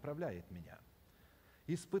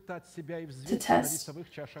 испытать себя и to взвесить на test весовых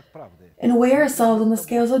чашах правды. and weigh ourselves on the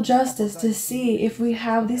scales of justice to see if we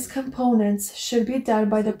have these components should be done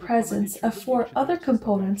by the presence of 4 other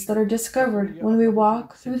components that are discovered when we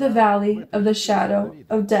walk through the valley of the shadow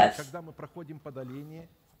of death. Когда мы проходим по долине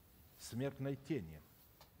смертной тени.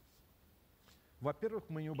 Во-первых,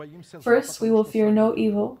 мы не убоимся зла, First, we will потому что fear с нами no Бог.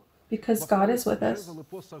 evil, because God is with Во-вторых, us. жезл и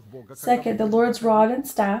посох Бога, когда Second, the мы Lord's проходим rod and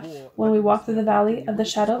staff, по when we walk through долине the valley смертной of the тени,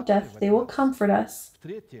 shadow of death, they will comfort us.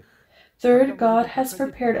 В-третьих, Third, God has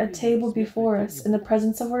prepared a table before us in the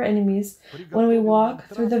presence of our enemies when we walk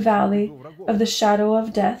through the valley of the shadow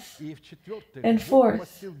of death. и в-четвертых, And Бог fourth,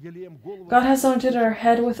 помастил елеем голову God has нашего anointed our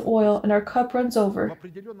head with oil, and our cup runs В over.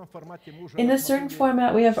 определенном формате мы уже In a certain рассмотрели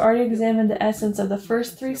format, we have already examined the essence of the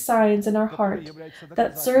first 3 signs in our heart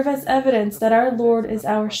that serve as evidence that our Lord is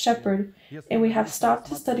our shepherd, and we have stopped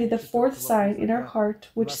to study the 4th sign in our heart,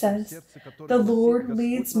 which says, "The Lord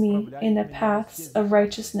leads me in the paths of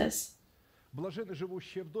righteousness." Блаженны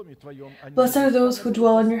живущие в доме твоем, они Blessed are будут those who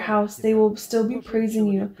dwell in your house, they will still be praising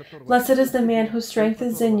you. Blessed is the man whose strength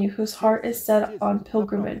is in you, whose heart is set on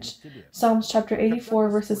pilgrimage. Psalms chapter 84,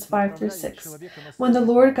 verses 5 through 6. When the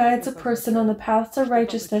Lord guides a person on the paths of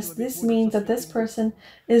righteousness, this means that this person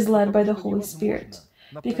is led by the Holy Spirit.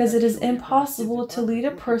 Because it is impossible to lead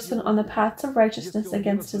a person on the paths of righteousness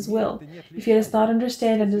against his will, if he does not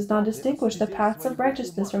understand and does not distinguish the paths of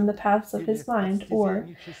righteousness from the paths of his mind, or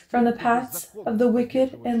from the paths of the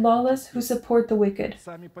wicked and lawless who support the wicked.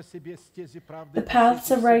 сами по себе стези правды, The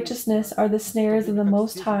paths of righteousness are the snares of the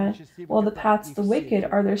Most High, while the paths of the wicked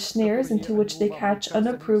are their snares into which they catch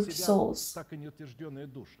unapproved souls. так и неутвержденные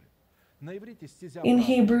души. На иврите стезя In правды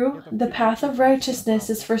Hebrew, это the path of righteousness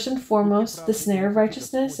is first and foremost the snare of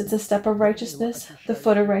righteousness, it's a step of righteousness, the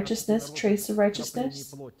foot of righteousness, trace of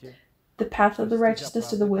righteousness, плоти. the path of the righteousness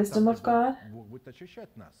to the wisdom of God. Бог будет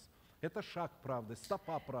очищать нас. Это шаг правды,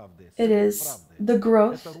 стопа правды, It след is правды. the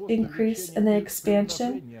growth, Это рост, increase, увеличение and the и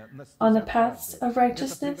expansion приближение на on the стезях paths правды. of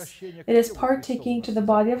righteousness. Это превращение к It is телу partaking to the Христову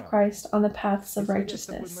body of правды. Christ on the paths of Исходя из такой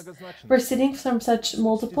righteousness. многозначности, Proceeding from such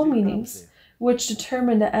multiple стези meanings, правды, which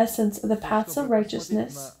determine the essence of the paths of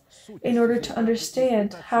righteousness, in order to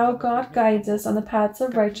understand how God guides us on the paths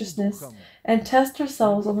of righteousness, and test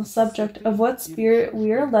ourselves on the subject of what spirit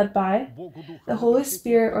we are led by, the Holy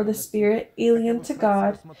Spirit or the Spirit alien to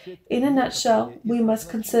God. In a nutshell, we must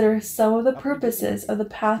consider some of the purposes of the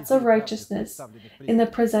paths of righteousness in the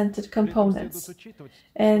presented components.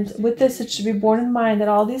 And with this, it should be borne in mind that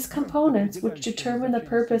all these components, which determine the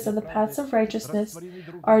purpose of the paths of righteousness,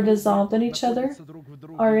 are dissolved in each other,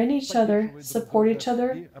 are in each other, support each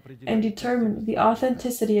other, and determine the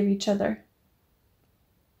authenticity of each other.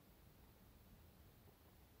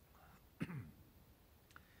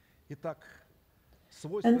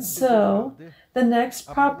 And so, the next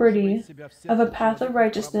property of a path of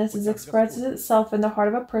righteousness is expresses itself in the heart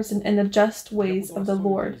of a person in the just ways of the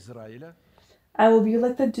Lord. I will be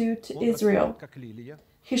like the dew to Israel.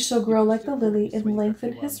 He shall grow like the lily and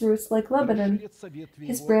lengthen his roots like Lebanon.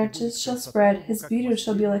 His branches shall spread, his beauty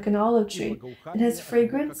shall be like an olive tree, and his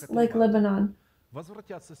fragrance like Lebanon.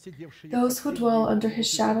 Those who dwell under his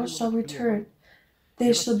shadow shall return.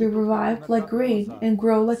 They shall be revived like grain and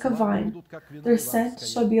grow like a vine. Their scent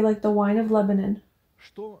shall be like the wine of Lebanon.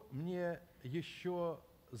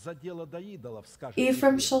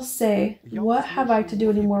 Ephraim shall say, "What have I to do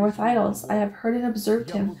any more with idols? I have heard and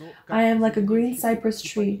observed him. I am like a green cypress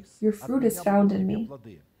tree. Your fruit is found in me."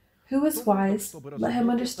 Who is wise? Let him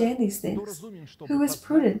understand these things. Who is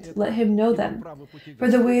prudent? Let him know them. For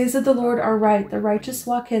the ways of the Lord are right, the righteous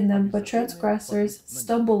walk in them, but transgressors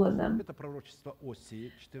stumble in them.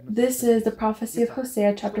 This is the prophecy of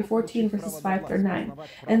Hosea chapter 14, verses 5 through 9.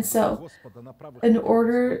 And so, in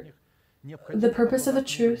order, the purpose of the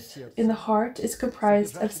truth in the heart is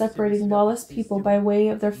comprised of separating lawless people by way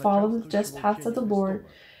of their following the just paths of the Lord,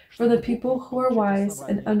 for the people who are wise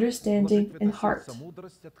and understanding in heart.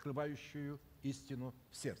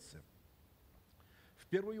 В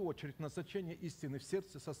первую очередь, назначение истины в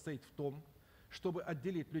сердце состоит в том, чтобы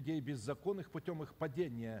отделить людей беззаконных путем их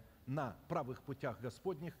падения на правых путях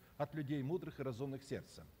Господних от людей мудрых и разумных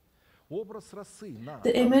сердцем.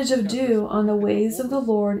 The image of dew on the ways of the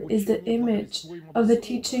Lord is the image of the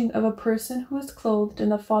teaching of a person who is clothed in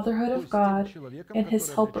the fatherhood of God and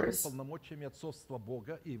his helpers.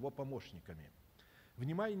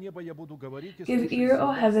 Give ear,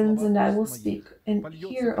 O heavens, and I will speak, and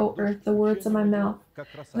hear, O earth, the words of my mouth.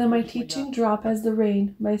 Let my teaching drop as the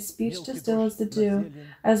rain, my speech distill as the dew,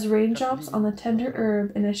 as raindrops on the tender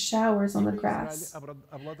herb, and as showers on the grass.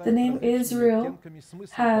 The name Israel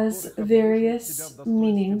has various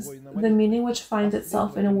meanings, the meaning which finds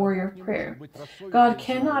itself in a warrior of prayer. God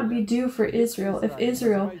cannot be due for Israel if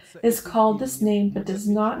Israel is called this name but does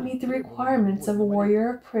not meet the requirements of a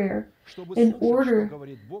warrior of prayer in order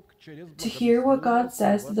to hear what God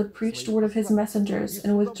says through the preached word of his messengers,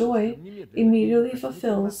 and with joy immediately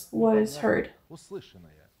fulfills what is heard.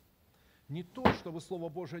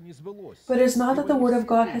 But it is not that the word of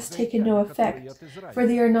God has taken no effect, for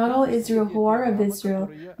they are not all Israel who are of Israel,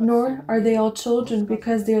 nor are they all children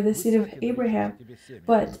because they are the seed of Abraham.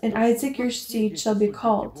 But in Isaac your seed shall be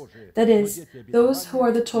called. That is, those who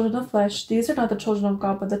are the children of flesh, these are not the children of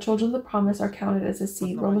God, but the children of the promise are counted as a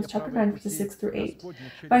seed. Romans chapter 9, verses 6 through 8.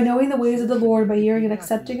 By knowing the ways of the Lord, by hearing and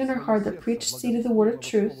accepting in our heart the preached seed of the word of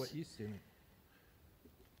truth.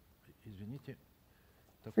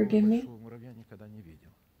 Forgive me.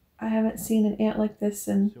 I haven't seen an ant like this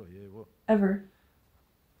in ever.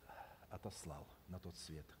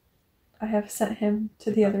 I have sent him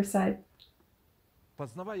to the other side.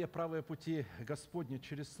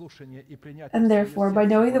 And therefore, by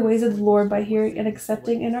knowing the ways of the Lord, by hearing and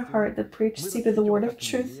accepting in our heart the preached seed of the word of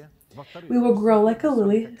truth, we will grow like a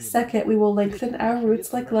lily. Second, we will lengthen our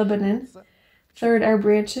roots like Lebanon. Third, our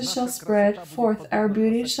branches shall spread. Fourth, our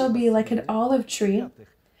beauty shall be like an olive tree.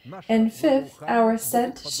 And fifth, our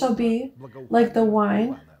scent shall be like the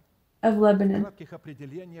wine of Lebanon.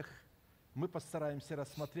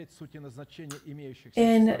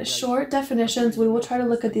 In short definitions, we will try to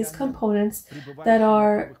look at these components that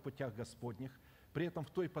are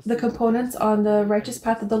the components on the righteous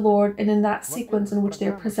path of the Lord, and in that sequence in which they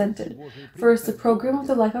are presented. First, the program of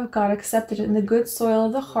the life of God accepted in the good soil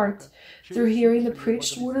of the heart through hearing the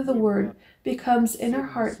preached word of the word becomes in our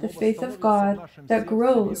heart the faith of God that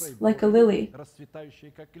grows like a lily.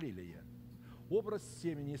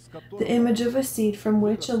 The image of a seed from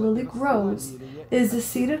which a lily grows is the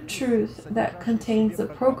seed of truth that contains the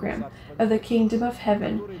program of the kingdom of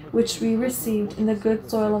heaven, which we received in the good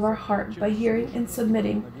soil of our heart by hearing and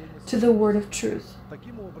submitting to the word of truth.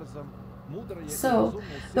 So,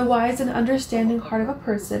 the wise and understanding heart of a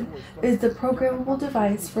person is the programmable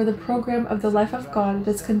device for the program of the life of God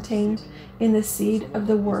that is contained in the seed of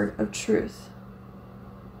the word of truth.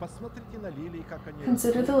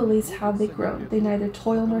 Consider the lilies, how they grow. They neither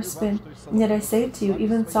toil nor spin. And yet I say to you,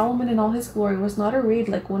 even Solomon in all his glory was not arrayed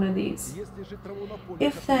like one of these.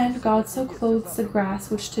 If then God so clothes the grass,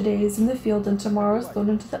 which today is in the field and tomorrow is thrown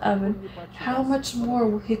into the oven, how much more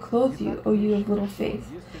will he clothe you, O you of little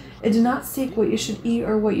faith? And do not seek what you should eat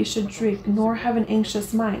or what you should drink, nor have an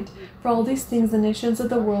anxious mind. For all these things the nations of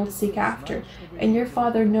the world seek after. And your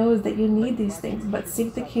Father knows that you need these things, but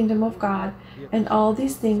seek the kingdom of God, and all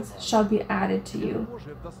these things shall be added to you.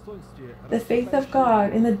 The faith of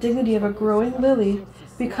God in the dignity of a growing lily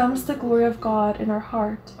becomes the glory of God in our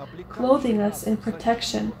heart, clothing us in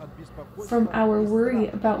protection from our worry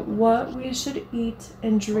about what we should eat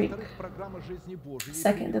and drink.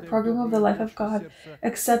 Second, the program of the life of God,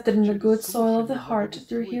 accepted in the good soil of the heart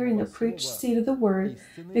through hearing the preached seed of the word,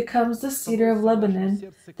 becomes the cedar of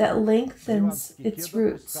Lebanon that lengthens its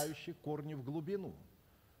roots,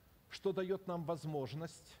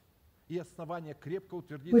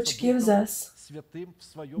 which gives us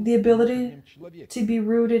the ability to be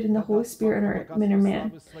rooted in the Holy Spirit in our inner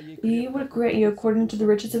man. He would grant you, according to the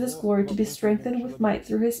riches of his glory, to be strengthened with might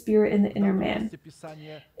through his Spirit in the inner man.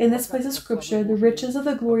 In this place of Scripture, the riches of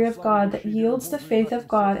the glory of God that yields the faith of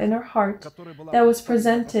God in our heart, that was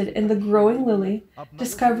presented in the growing lily,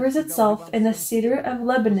 discovers itself in the cedar of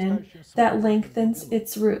Lebanon that lengthens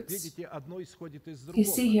its roots. You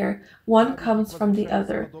see here, one comes from the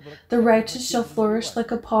other. The righteous shall flourish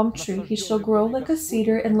like a palm tree, he shall grow like a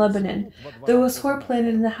cedar in Lebanon. Those who are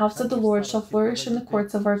planted in the house of the Lord shall flourish in the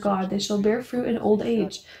courts of our God. They shall bear fruit in old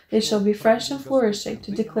age. They shall be fresh and flourishing,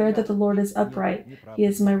 to declare that the Lord is upright. He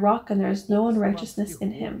is my rock, and there is no unrighteousness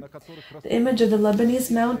in him. The image of the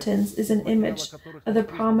Lebanese mountains is an image of the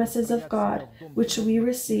promises of God, which we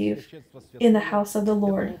receive in the house of the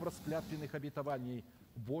Lord.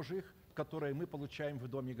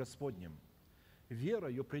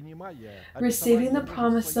 Receiving the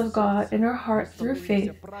promise of God in our heart through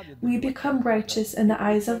faith, we become righteous in the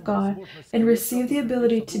eyes of God and receive the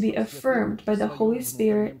ability to be affirmed by the Holy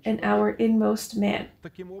Spirit in our inmost man.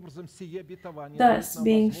 Thus,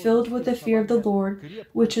 being filled with the fear of the Lord,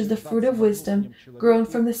 which is the fruit of wisdom, grown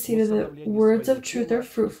from the seed of the words of truth are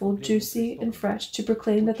fruitful, juicy, and fresh, to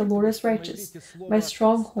proclaim that the Lord is righteous, my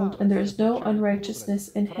stronghold, and there is no unrighteousness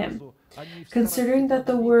in him. Considering that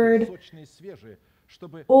the word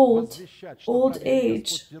old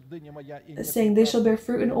age, saying they shall bear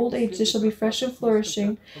fruit in old age, they shall be fresh and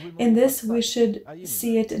flourishing. In this we should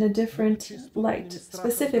see it in a different light,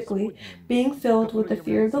 specifically being filled with the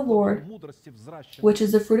fear of the Lord, which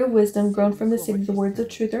is the fruit of wisdom, grown from the seed of the words of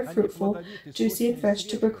truth are fruitful, juicy and fresh,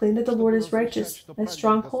 to proclaim that the Lord is righteous, my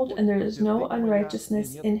stronghold, and there is no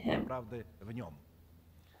unrighteousness in him.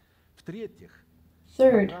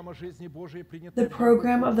 Third, the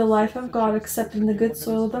program of the life of God accepted in the good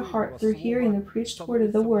soil of the heart through hearing the preached word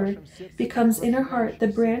of the word becomes in our heart the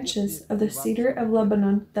branches of the cedar of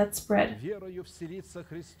Lebanon that spread.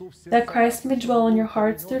 That Christ may dwell in your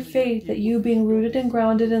hearts through faith, that you, being rooted and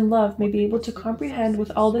grounded in love, may be able to comprehend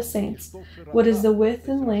with all the saints what is the width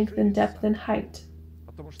and length and depth and height,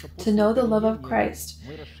 to know the love of Christ,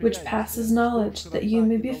 which passes knowledge, that you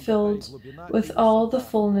may be filled with all the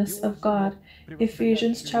fullness of God.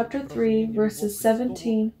 Ephesians chapter 3, verses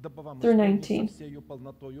 17 through 19.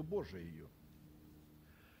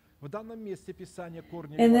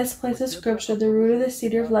 In this place of Scripture, the root of the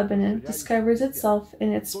cedar of Lebanon discovers itself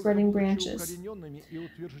in its spreading branches.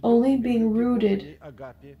 Only being rooted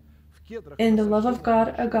in the love of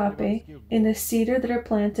God, agape, in the cedar that are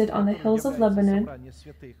planted on the hills of Lebanon,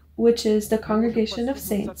 which is the congregation of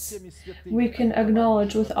saints, we can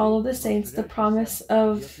acknowledge with all of the saints the promise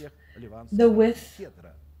of the width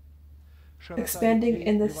expanding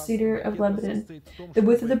in the cedar of Lebanon. The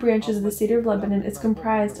width of the branches of the cedar of Lebanon is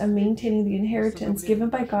comprised of maintaining the inheritance given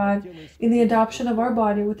by God in the adoption of our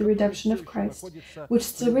body with the redemption of Christ, which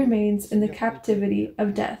still remains in the captivity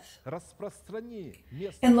of death.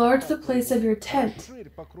 Enlarge the place of your tent,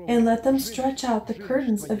 and let them stretch out the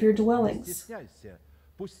curtains of your dwellings.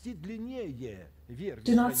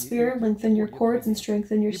 Do not spare, lengthen your cords, and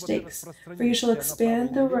strengthen your stakes, for you shall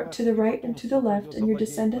expand to the right and to the left, and your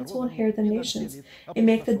descendants will inherit the nations, and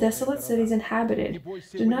make the desolate cities inhabited.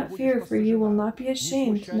 Do not fear, for you will not be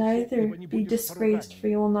ashamed, neither be disgraced, for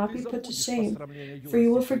you will not be put to shame. For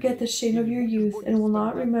you will forget the shame of your youth, and will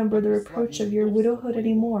not remember the reproach of your widowhood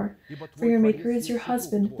any more. For your Maker is your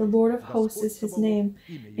husband, the Lord of hosts is his name,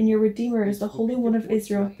 and your Redeemer is the Holy One of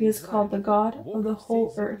Israel. He is called the God of the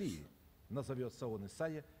whole earth. Назовется он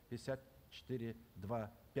Исайя 54:2-5.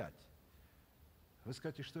 Вы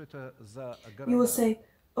скажете, что это за города? You will say,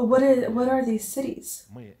 what are these cities?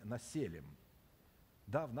 Мы населим.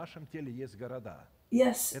 Да, в нашем теле есть города.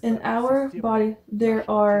 Yes, in our body there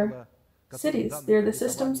are cities. They are the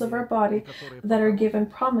systems of our body that are given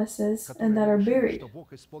promises and that are buried,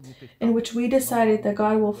 in which we decided that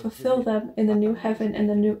God will fulfill them in the new heaven and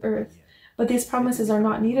the new earth. But these promises are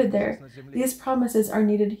not needed there. These promises are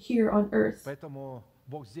needed here on earth.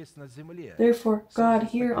 Therefore, God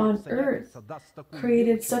here on earth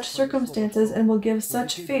created such circumstances and will give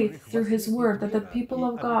such faith through His Word that the people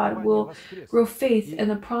of God will grow faith and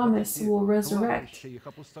the promise will resurrect.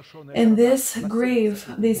 And this grave,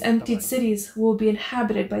 these emptied cities, will be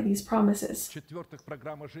inhabited by these promises.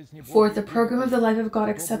 Fourth, the program of the life of God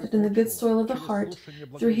accepted in the good soil of the heart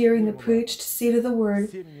through hearing the preached seed of the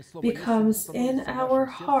Word becomes in our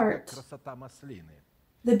heart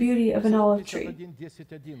the beauty of an olive tree.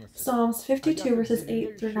 Psalms 52 verses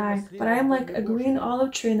 8 through 9. But I am like a green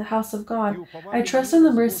olive tree in the house of God. I trust in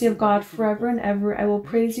the mercy of God forever and ever. I will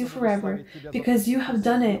praise you forever, because you have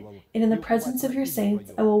done it, and in the presence of your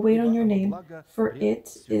saints I will wait on your name, for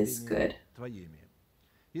it is good.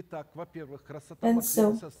 And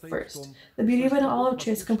so, first, the beauty of an olive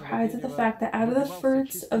tree is comprised of the fact that out of the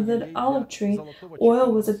fruits of the olive tree,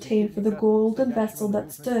 oil was obtained for the golden vessel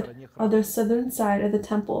that stood on the southern side of the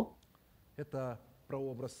temple.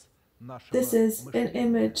 This is an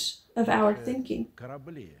image of our thinking.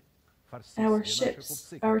 Our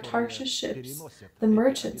ships, our Tarshish ships, the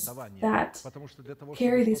merchants that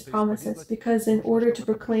carry these promises, because in order to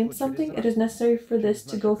proclaim something, it is necessary for this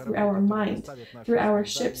to go through our mind, through our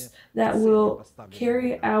ships that will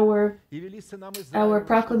carry our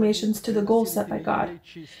proclamations to the goal set by God.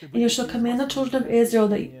 And you shall command the children of Israel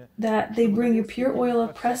that they bring you pure oil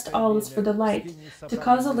of pressed olives for the light, to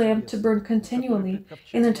cause the lamp to burn continually.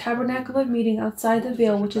 In the tabernacle of meeting outside the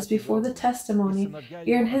veil, which is before the testimony,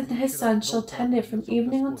 Aaron and his son shall tend it from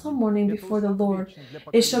evening until morning before the Lord.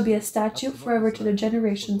 It shall be a statute forever to their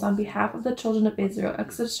generations on behalf of the children of Israel.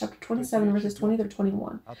 Exodus chapter 27, verses 20 through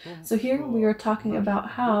 21. So here we are talking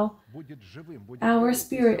about how our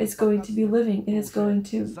spirit is going to be living. It is going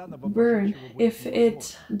to burn. If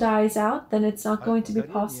it dies out, then it's not going to be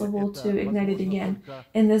possible to ignite it again.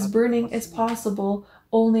 And this burning is possible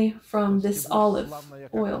only from this olive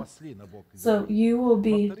oil. So you will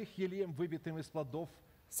be,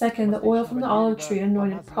 second, the oil from the olive tree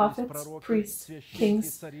anointed prophets, priests,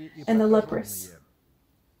 kings, and the leprous.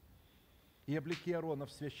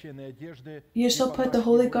 You shall put the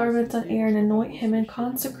holy garments on Aaron, anoint him, and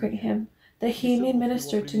consecrate him, that he may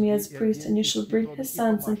minister to me as priest, and you shall bring his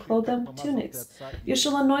sons and clothe them tunics. You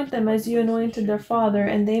shall anoint them as you anointed their father,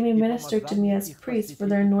 and they may minister to me as priests, for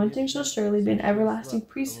their anointing shall surely be an everlasting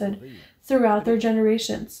priesthood throughout their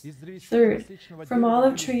generations. Third, from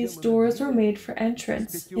olive trees doors were made for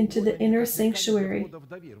entrance into the inner sanctuary.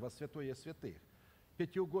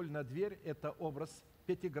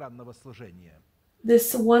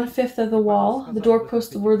 This 1/5 of the wall, the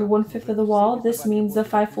doorposts were the 1/5 of the wall. This means the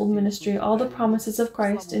fivefold ministry. All the promises of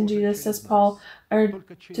Christ in Jesus, says Paul, are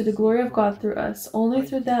to the glory of God through us. Only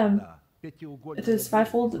through them, through this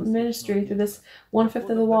fivefold ministry, through this 1/5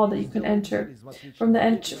 of the wall that you can enter. For the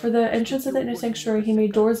entrance of the inner sanctuary, he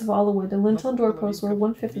made doors of olive wood. The lintel and doorposts were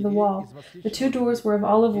 1/5 of the wall. The two doors were of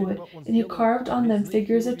olive wood, and he carved on them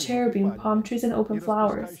figures of cherubim, palm trees, and open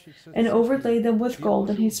flowers, and overlaid them with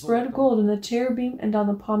gold. And he spread gold on the cherubim and on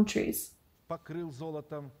the palm trees.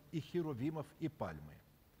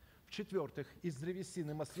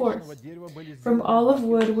 Fourth, from olive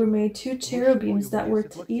wood were made two cherubims that were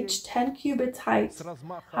to each 10 cubits high,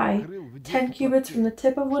 10 cubits from the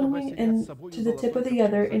tip of one wing and to the tip of the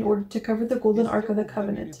other, in order to cover the golden ark of the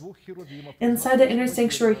covenant. Inside the inner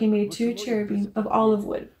sanctuary he made two cherubim of olive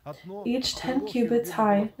wood, each 10 cubits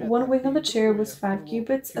high. One wing of the cherub was 5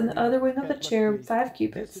 cubits, and the other wing of the cherub 5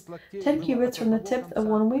 cubits, 10 cubits from the tip of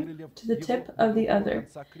one wing to the tip of the other.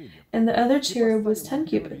 And the other cherub was 10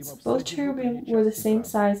 cubits. Both cherubim were the same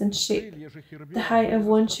size and shape. The height of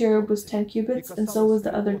one cherub was 10 cubits, and so was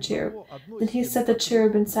the other cherub. Then he set the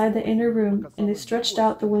cherub inside the inner room, and he stretched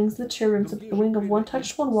out the wings of the cherubim, so that the wing of one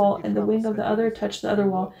touched one wall, and the wing of the other touched the other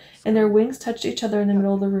wall, and their wings touched each other in the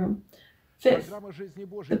middle of the room. Fifth,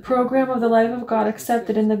 the program of the life of God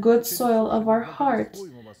accepted in the good soil of our heart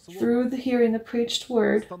through the hearing the preached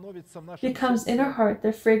word becomes in our heart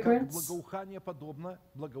the fragrance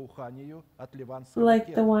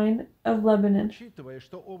like the wine of Lebanon.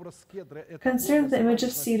 Considering the image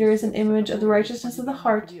of cedar is an image of the righteousness of the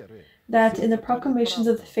heart, that in the proclamations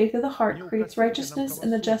of the faith of the heart creates righteousness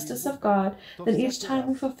and the justice of God, then each time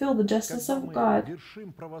we fulfill the justice of God,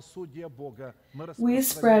 we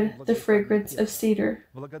spread the fragrance of cedar.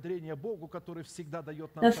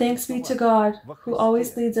 Now thanks be to God, who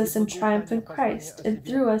always leads us in triumph in Christ, and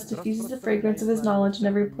through us diffuses the fragrance of his knowledge in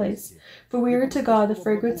every place. For we are to God the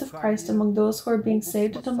fragrance of Christ among those who are being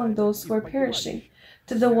saved and among those who are perishing.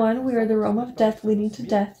 To the one we are the aroma of death leading to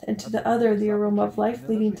death, and to the other the aroma of life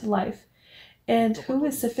leading to life. And who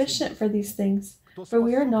is sufficient for these things? For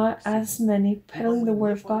we are not as many peddling the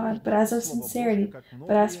word of God, but as of sincerity,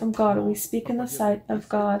 but as from God, we speak in the sight of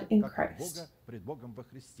God in Christ.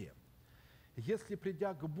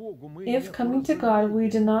 If coming to God we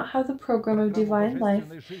do not have the program of divine life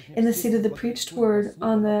in the seed of the preached word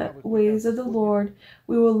on the ways of the Lord,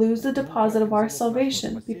 we will lose the deposit of our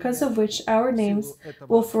salvation, because of which our names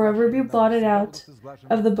will forever be blotted out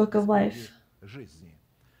of the book of life.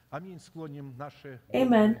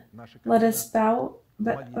 Amen. Let us bow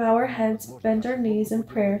our heads, bend our knees in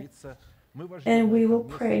prayer, and we will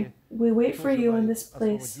pray. We wait for you in this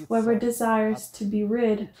place, whoever desires to be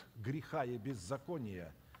rid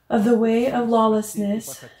of the way of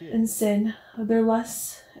lawlessness and sin, of their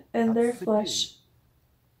lusts and their flesh,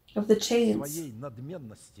 of the chains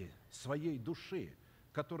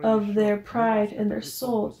of their pride and their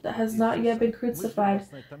soul that has not yet been crucified.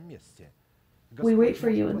 We wait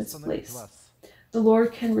for you in this place. The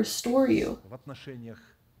Lord can restore you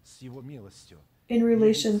in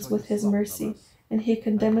relations with his mercy, and he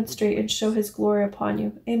can demonstrate and show his glory upon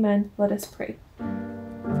you. Amen. Let us pray.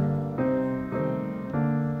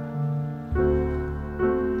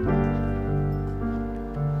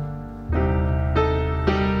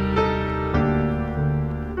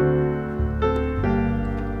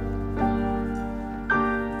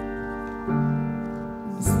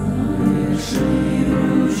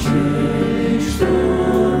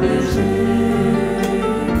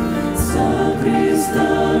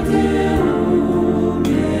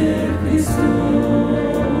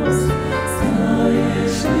 Христос,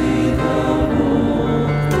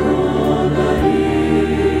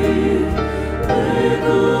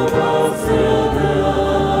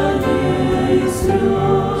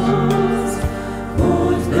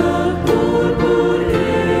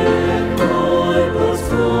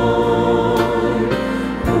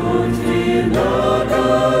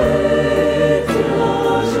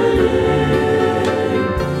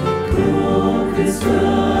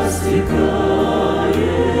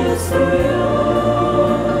 стекает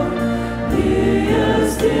струя, и я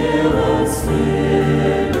сделал с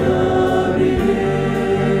неба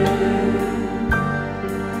берег.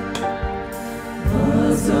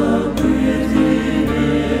 Позабыть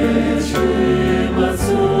вечным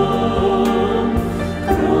Отцом,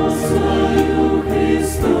 кровь свою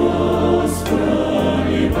Христос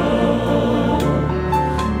проливал,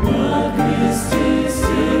 на кресте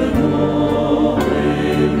терновым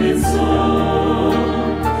венцом.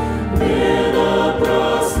 Не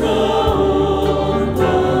напрасно Он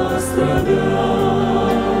пострадал,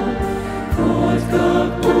 хоть как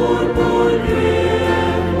пурпур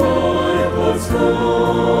грех мой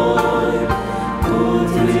плотской, тут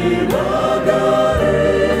вина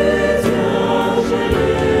горы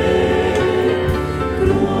тяжелей.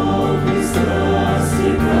 Кровь Христа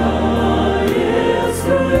стекает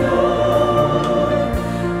струей,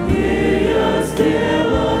 и я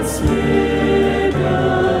сделан с неба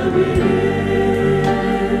берег.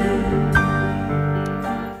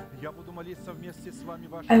 Я буду молиться вместе с вами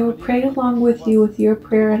вашей I will pray along with you with your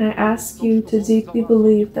prayer, and I ask you to deeply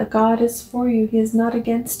believe that God is for you, He is not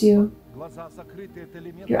against you. Глаза закрыты, это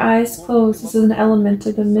элемент. Your eyes closed, this is an element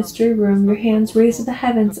of the mystery room. Your hands raised to the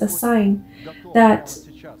heavens, a sign that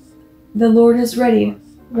Сейчас. the Lord is ready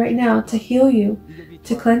right now to heal you,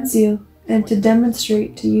 to cleanse you, and to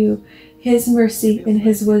demonstrate to you His mercy and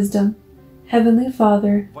His wisdom. Heavenly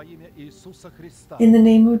Father, Во имя Иисуса Христа. in the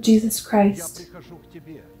name of Jesus Я Christ, прихожу к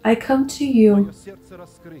тебе. I come to you. Мое сердце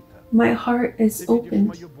раскрыто. My heart is Ты видишь opened.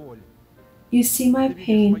 мою боль. You see my Ты видишь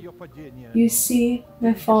pain. мое падение. You see my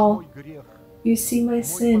Видишь fall. мой грех, You see my мой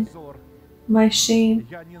sin, позор. my shame.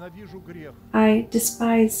 Я ненавижу грех. I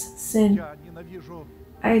despise sin. Я ненавижу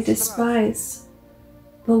I despise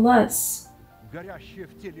the lusts горящие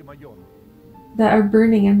в теле моем. that are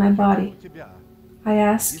burning in my Я body. прошу тебя, I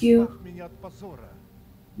ask you, избавь меня от позора,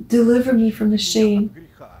 deliver me from the меня shame. от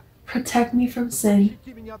греха. Protect me from sin.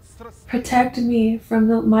 Защити меня от страстей, Protect me from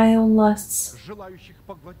my own lusts желающих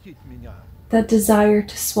поглотить меня. that desire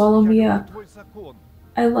to swallow Я me люблю up. твой закон,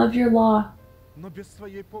 I love your law, но без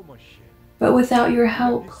твоей помощи but without your я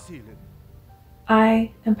help, бессилен.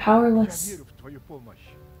 I am Я powerless. верю в твою помощь.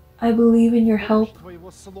 I believe in your help, Помощь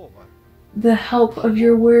твоего слова, the help of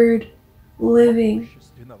your word, living,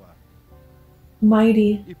 могущественного.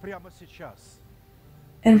 mighty. И прямо сейчас,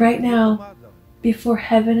 And right перед now, адом, before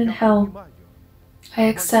heaven and я hell, принимаю I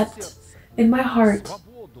accept in my heart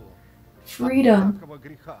свободу freedom от всякого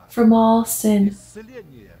греха, from all sin,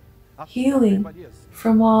 исцеление от healing всякой болезни,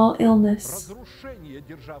 from all illness, разрушение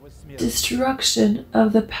державы смерти destruction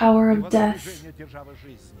of the power и of death, воздвижение державы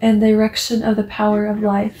жизни. and the erection of the power И of прямо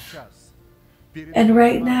life. сейчас, перед And этим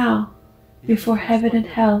right адом, now, я before хочу heaven and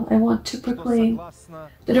исповедовать, hell, I want to что proclaim согласно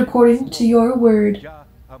that according to your word, я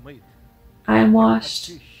омыт, I am я washed,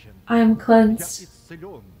 очищен, I am я cleansed,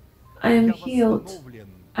 исцелен, I am я healed, восстановлен,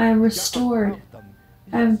 I am я restored, оправдан,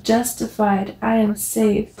 I am justified, I am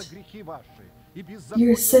saved. прощаются грехи ваши, и Your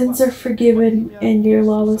беззакония sins are ваши forgiven во имя and your Иисуса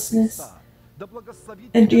lawlessness Христа. Да благословит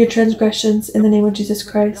and тебя your Господь. transgressions in the name of Jesus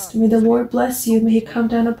Christ. May the Lord bless you, may He come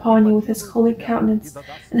down upon you with His holy countenance,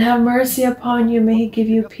 and have mercy upon you, may He give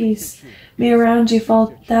you peace. May around you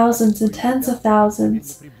fall thousands and tens of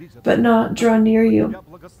thousands, but not draw near you.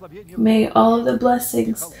 May all of the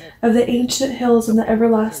blessings of the ancient hills and the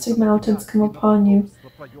everlasting mountains come upon you.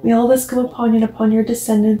 May all this come upon you and upon your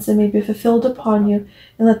descendants, and may be fulfilled upon you.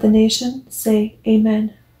 And let the nation say,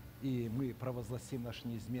 Amen. И мы провозгласим наш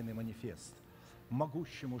неизменный манифест.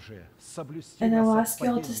 Могущему же соблюсти And I will нас ask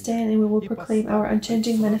you all to спасение stand, and we will и proclaim our поставить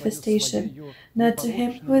unchanging славою manifestation. своею Now to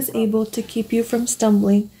Him who is непорочную able to keep you from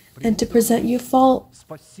stumbling, and to present you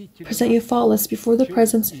Спасителя faultless before the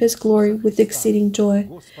presence of His glory with exceeding joy.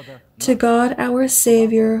 Господа, To God our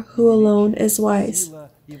Savior, who alone is wise, сила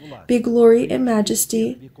и власть be glory and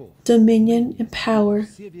majesty, веков, dominion and power,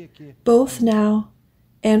 все веки. both now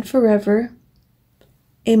and forever.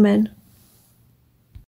 Amen.